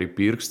viņam pat arī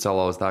pirksts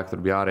salauz, tā ka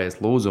tur bija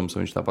ārējais lūzums,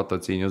 un viņš tāpat to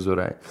cīņu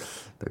uzvarēja.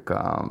 Tā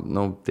kā,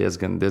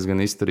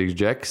 diezgan izturīgs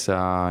džeks.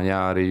 Jā,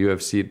 arī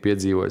UFC ir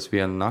piedzīvojis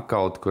vienu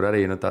nakautu, kur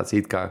arī tāds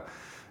it kā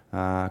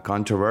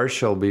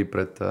controversial bija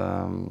pret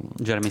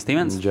Jeremy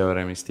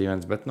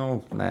Stevens, bet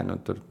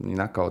tur viņi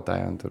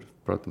nakautēja un tur,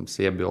 protams,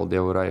 iebildi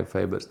jau Raya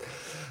Fabers.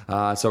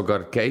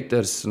 Savukārt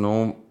Keiters,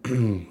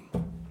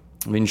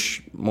 viņš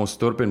mūs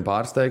turpina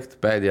pārsteigt.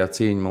 Pēdējā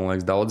cīņa, man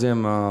liekas,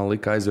 daudziem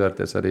lika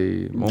aizvērties arī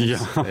mums.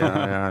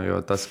 Jā, jo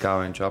tas, kā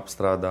viņš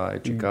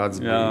apstrādāja,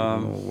 kāds bija,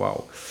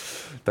 wow.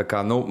 Tā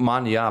kā,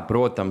 man,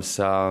 protams,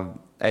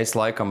 es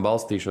laikam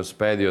balstīšos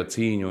pēdējo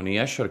cīņu un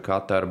iešu ar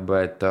Kataru,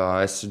 bet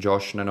es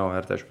Džošu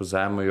nenovērtēšu pa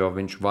zemu, jo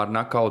viņš var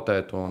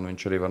nakautēt un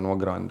viņš arī var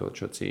nogrindot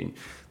šo cīņu.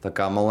 Tā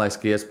kā man liekas,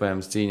 ka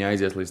iespējams cīņa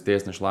aizies līdz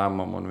tiesneša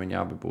lēmumam un viņi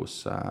abi būs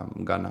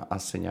gana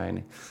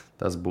asiņaini.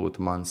 Tas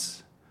būtu mans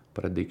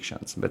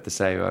predictions, bet es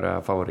eju ar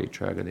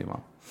favorītu šajā gadījumā.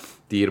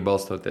 Tīri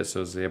balstoties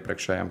uz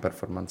iepriekšējām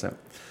performancēm.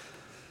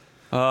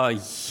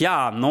 Jā,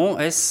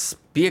 es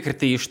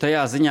piekritīšu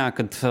tajā ziņā,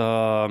 kad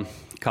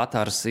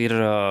Katars ir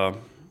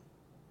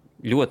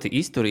ļoti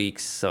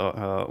izturīgs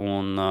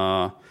un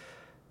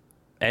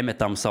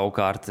Emetam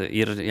savukārt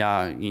ir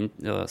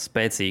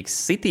spēcīgs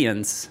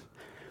sitiens,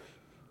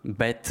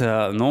 bet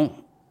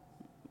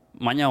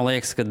man jau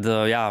liekas, ka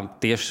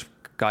tieši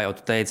kā jau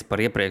tu teici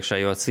par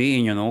iepriekšējo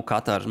cīņu,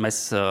 Katars mēs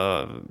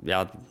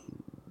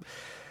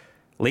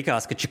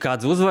likās, ka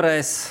kāds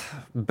uzvarēs,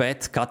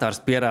 bet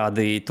Katars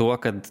pierādīja to,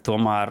 ka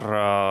tomēr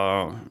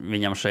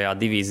viņam šajā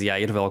divīzijā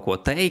ir vēl ko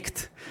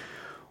teikt.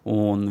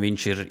 Un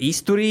viņš ir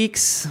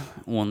izturīgs,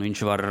 un viņš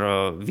var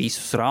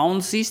visus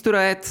raundus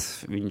izturēt.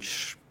 Viņš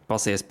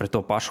pasies pret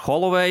to pašu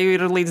Holloway,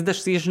 ir līdz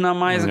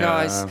decisionam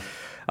aizgājis.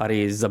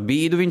 Arī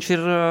Zabīdu viņš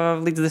ir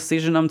līdz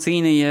decisionam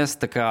cīnījies.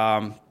 Tā kā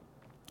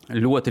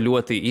ļoti,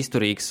 ļoti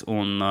izturīgs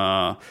un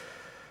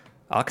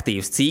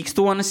aktīvs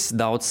cīkstonis.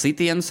 Daudz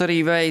sitienus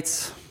arī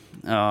veids.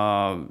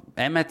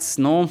 Emets,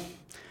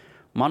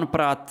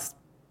 manuprāt,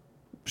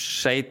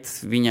 šeit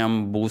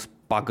viņam būs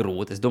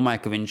pagrūti. Es domāju,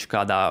 ka viņš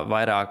kādā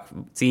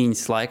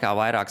cīņas laikā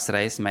vairākas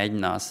reizes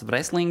mēģinās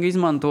wrestlingu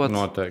izmantot.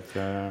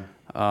 Noteikti, jā.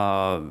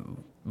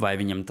 Vai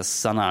viņam tas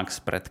sanāks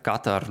pret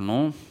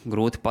Kataru?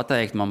 Grūti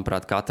pateikt.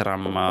 Manuprāt,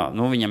 Kataram,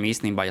 viņam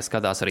īstenībā, ja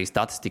skatās arī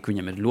statistiku,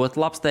 viņam ir ļoti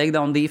labs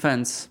takedown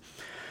defense.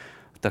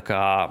 Tā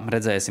kā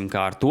redzēsim,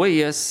 kā ar to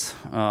ies.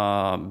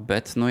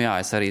 Bet,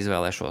 es arī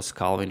izvēlēšos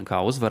Kalvinu kā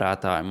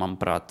uzvarētāju.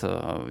 Manuprāt,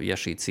 ja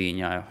šī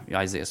cīņa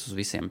aizies uz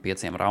visiem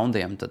 5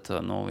 raundiem, tad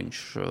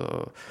viņš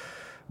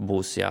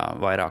būs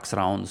vairākus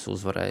raundus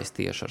uzvarējis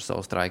tieši ar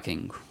savu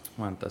strikingu.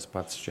 Man tas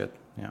pats šķiet,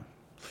 jā.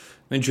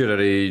 Viņš ir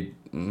arī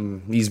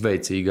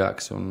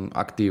izveicīgāks un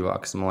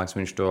aktīvāks. Man liekas,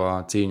 viņš to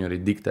cīņu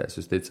arī diktēs,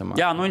 visticamāk.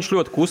 Jā, viņš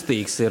ļoti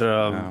kustīgs ir,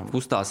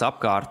 kustās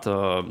apkārt.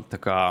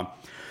 Tā kā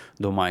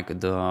domāju,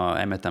 ka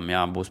Emetam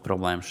būs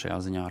problēmas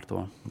šajā ziņā ar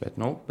to. Bet,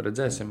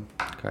 redzēsim.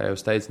 Kā jau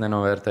es teicu,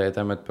 nenovērtējiet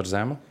Emetu par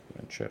zemu.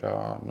 Viņš ir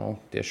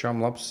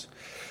tiešām labs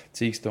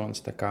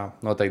cīkstonis, tā kā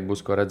noteikti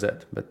būs ko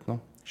redzēt. Bet,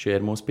 šie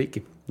ir mūsu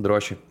piki.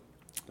 Droši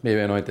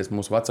pievienojieties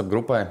mūsu WhatsApp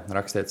grupai,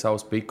 rakstiet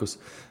savus pikus,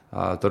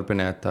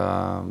 turpiniet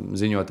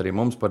ziņot arī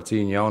mums par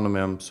cīņu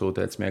jaunumiem,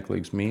 sūtiet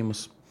smieklīgus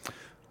mīmus.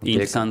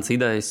 Interesants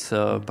idejas,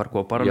 par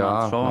ko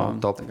parunāt šovā.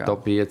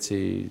 Top 5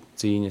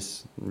 cīņas,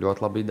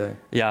 ļoti laba ideja.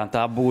 Jā,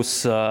 tā būs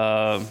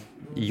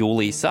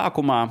jūlijas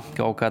sākumā,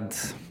 kaut kad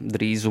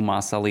drīzumā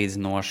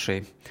salīdzinoši.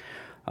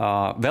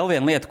 Vēl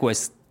viena lieta, ko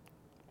es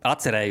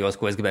atcerējos,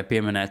 ko es gribēju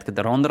pieminēt, kad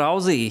Ronda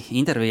Rousey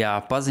intervijā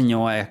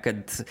paziņoja,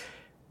 kad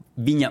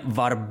viņa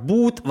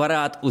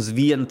varētu uz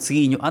vienu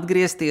cīņu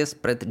atgriezties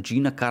pret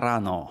Gina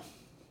Carano.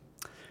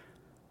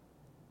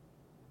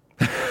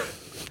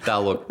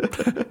 Tālāk.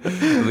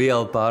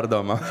 Viela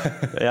pārdomā.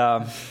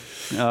 Jā.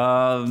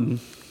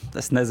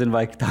 Es nezinu,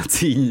 vai tā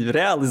cīņa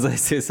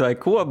realizēsies vai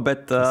ko,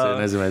 bet... Es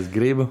nezinu, vai es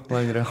gribu,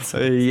 lai viņi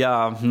realizēsies. Jā,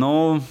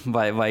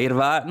 vai ir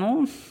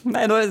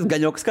nē, es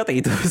gan jau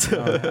skatītos.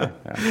 jā,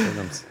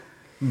 protams.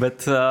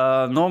 Bet,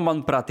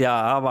 manuprāt, jā,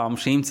 abām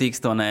šīm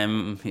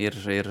cīkstonēm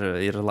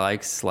ir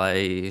laiks,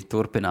 lai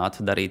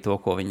turpinātu darīt to,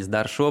 ko viņas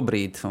dara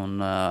šobrīd,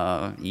 un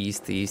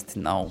īsti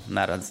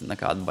neredz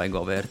nekādu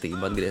baigo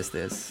vērtību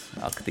atgriezties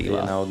aktīvā.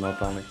 Ja naudu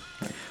nopelnīt.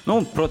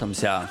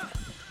 Protams, jā.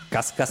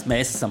 Kas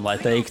mēs esam, lai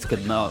teiktu, ka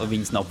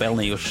viņas nav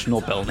pelnījušas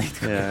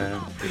nopelnīt?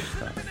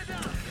 Jā.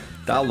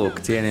 Tālūk,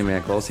 cienījamie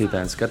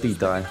klausītāji un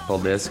skatītāji,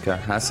 paldies, ka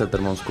esat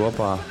ar mums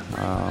kopā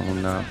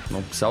un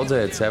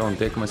saudzējiet sev un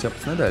tiekamies jau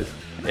pēc nedēļas.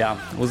 Jā,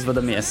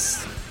 uzvedamies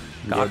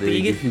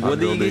kārtīgi,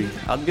 godīgi,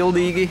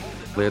 atbildīgi.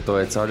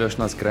 Lietojiet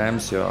sauļošanās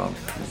krēmus, jo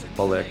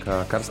paliek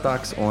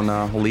karstāks un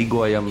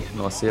līgojam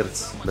no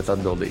sirds, bet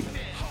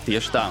atbildīgi.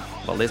 Tieši tā.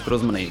 Paldies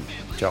par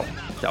uzmanību. Čau!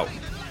 Čau!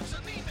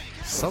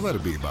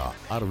 Savarbībā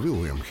ar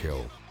William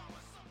Hill.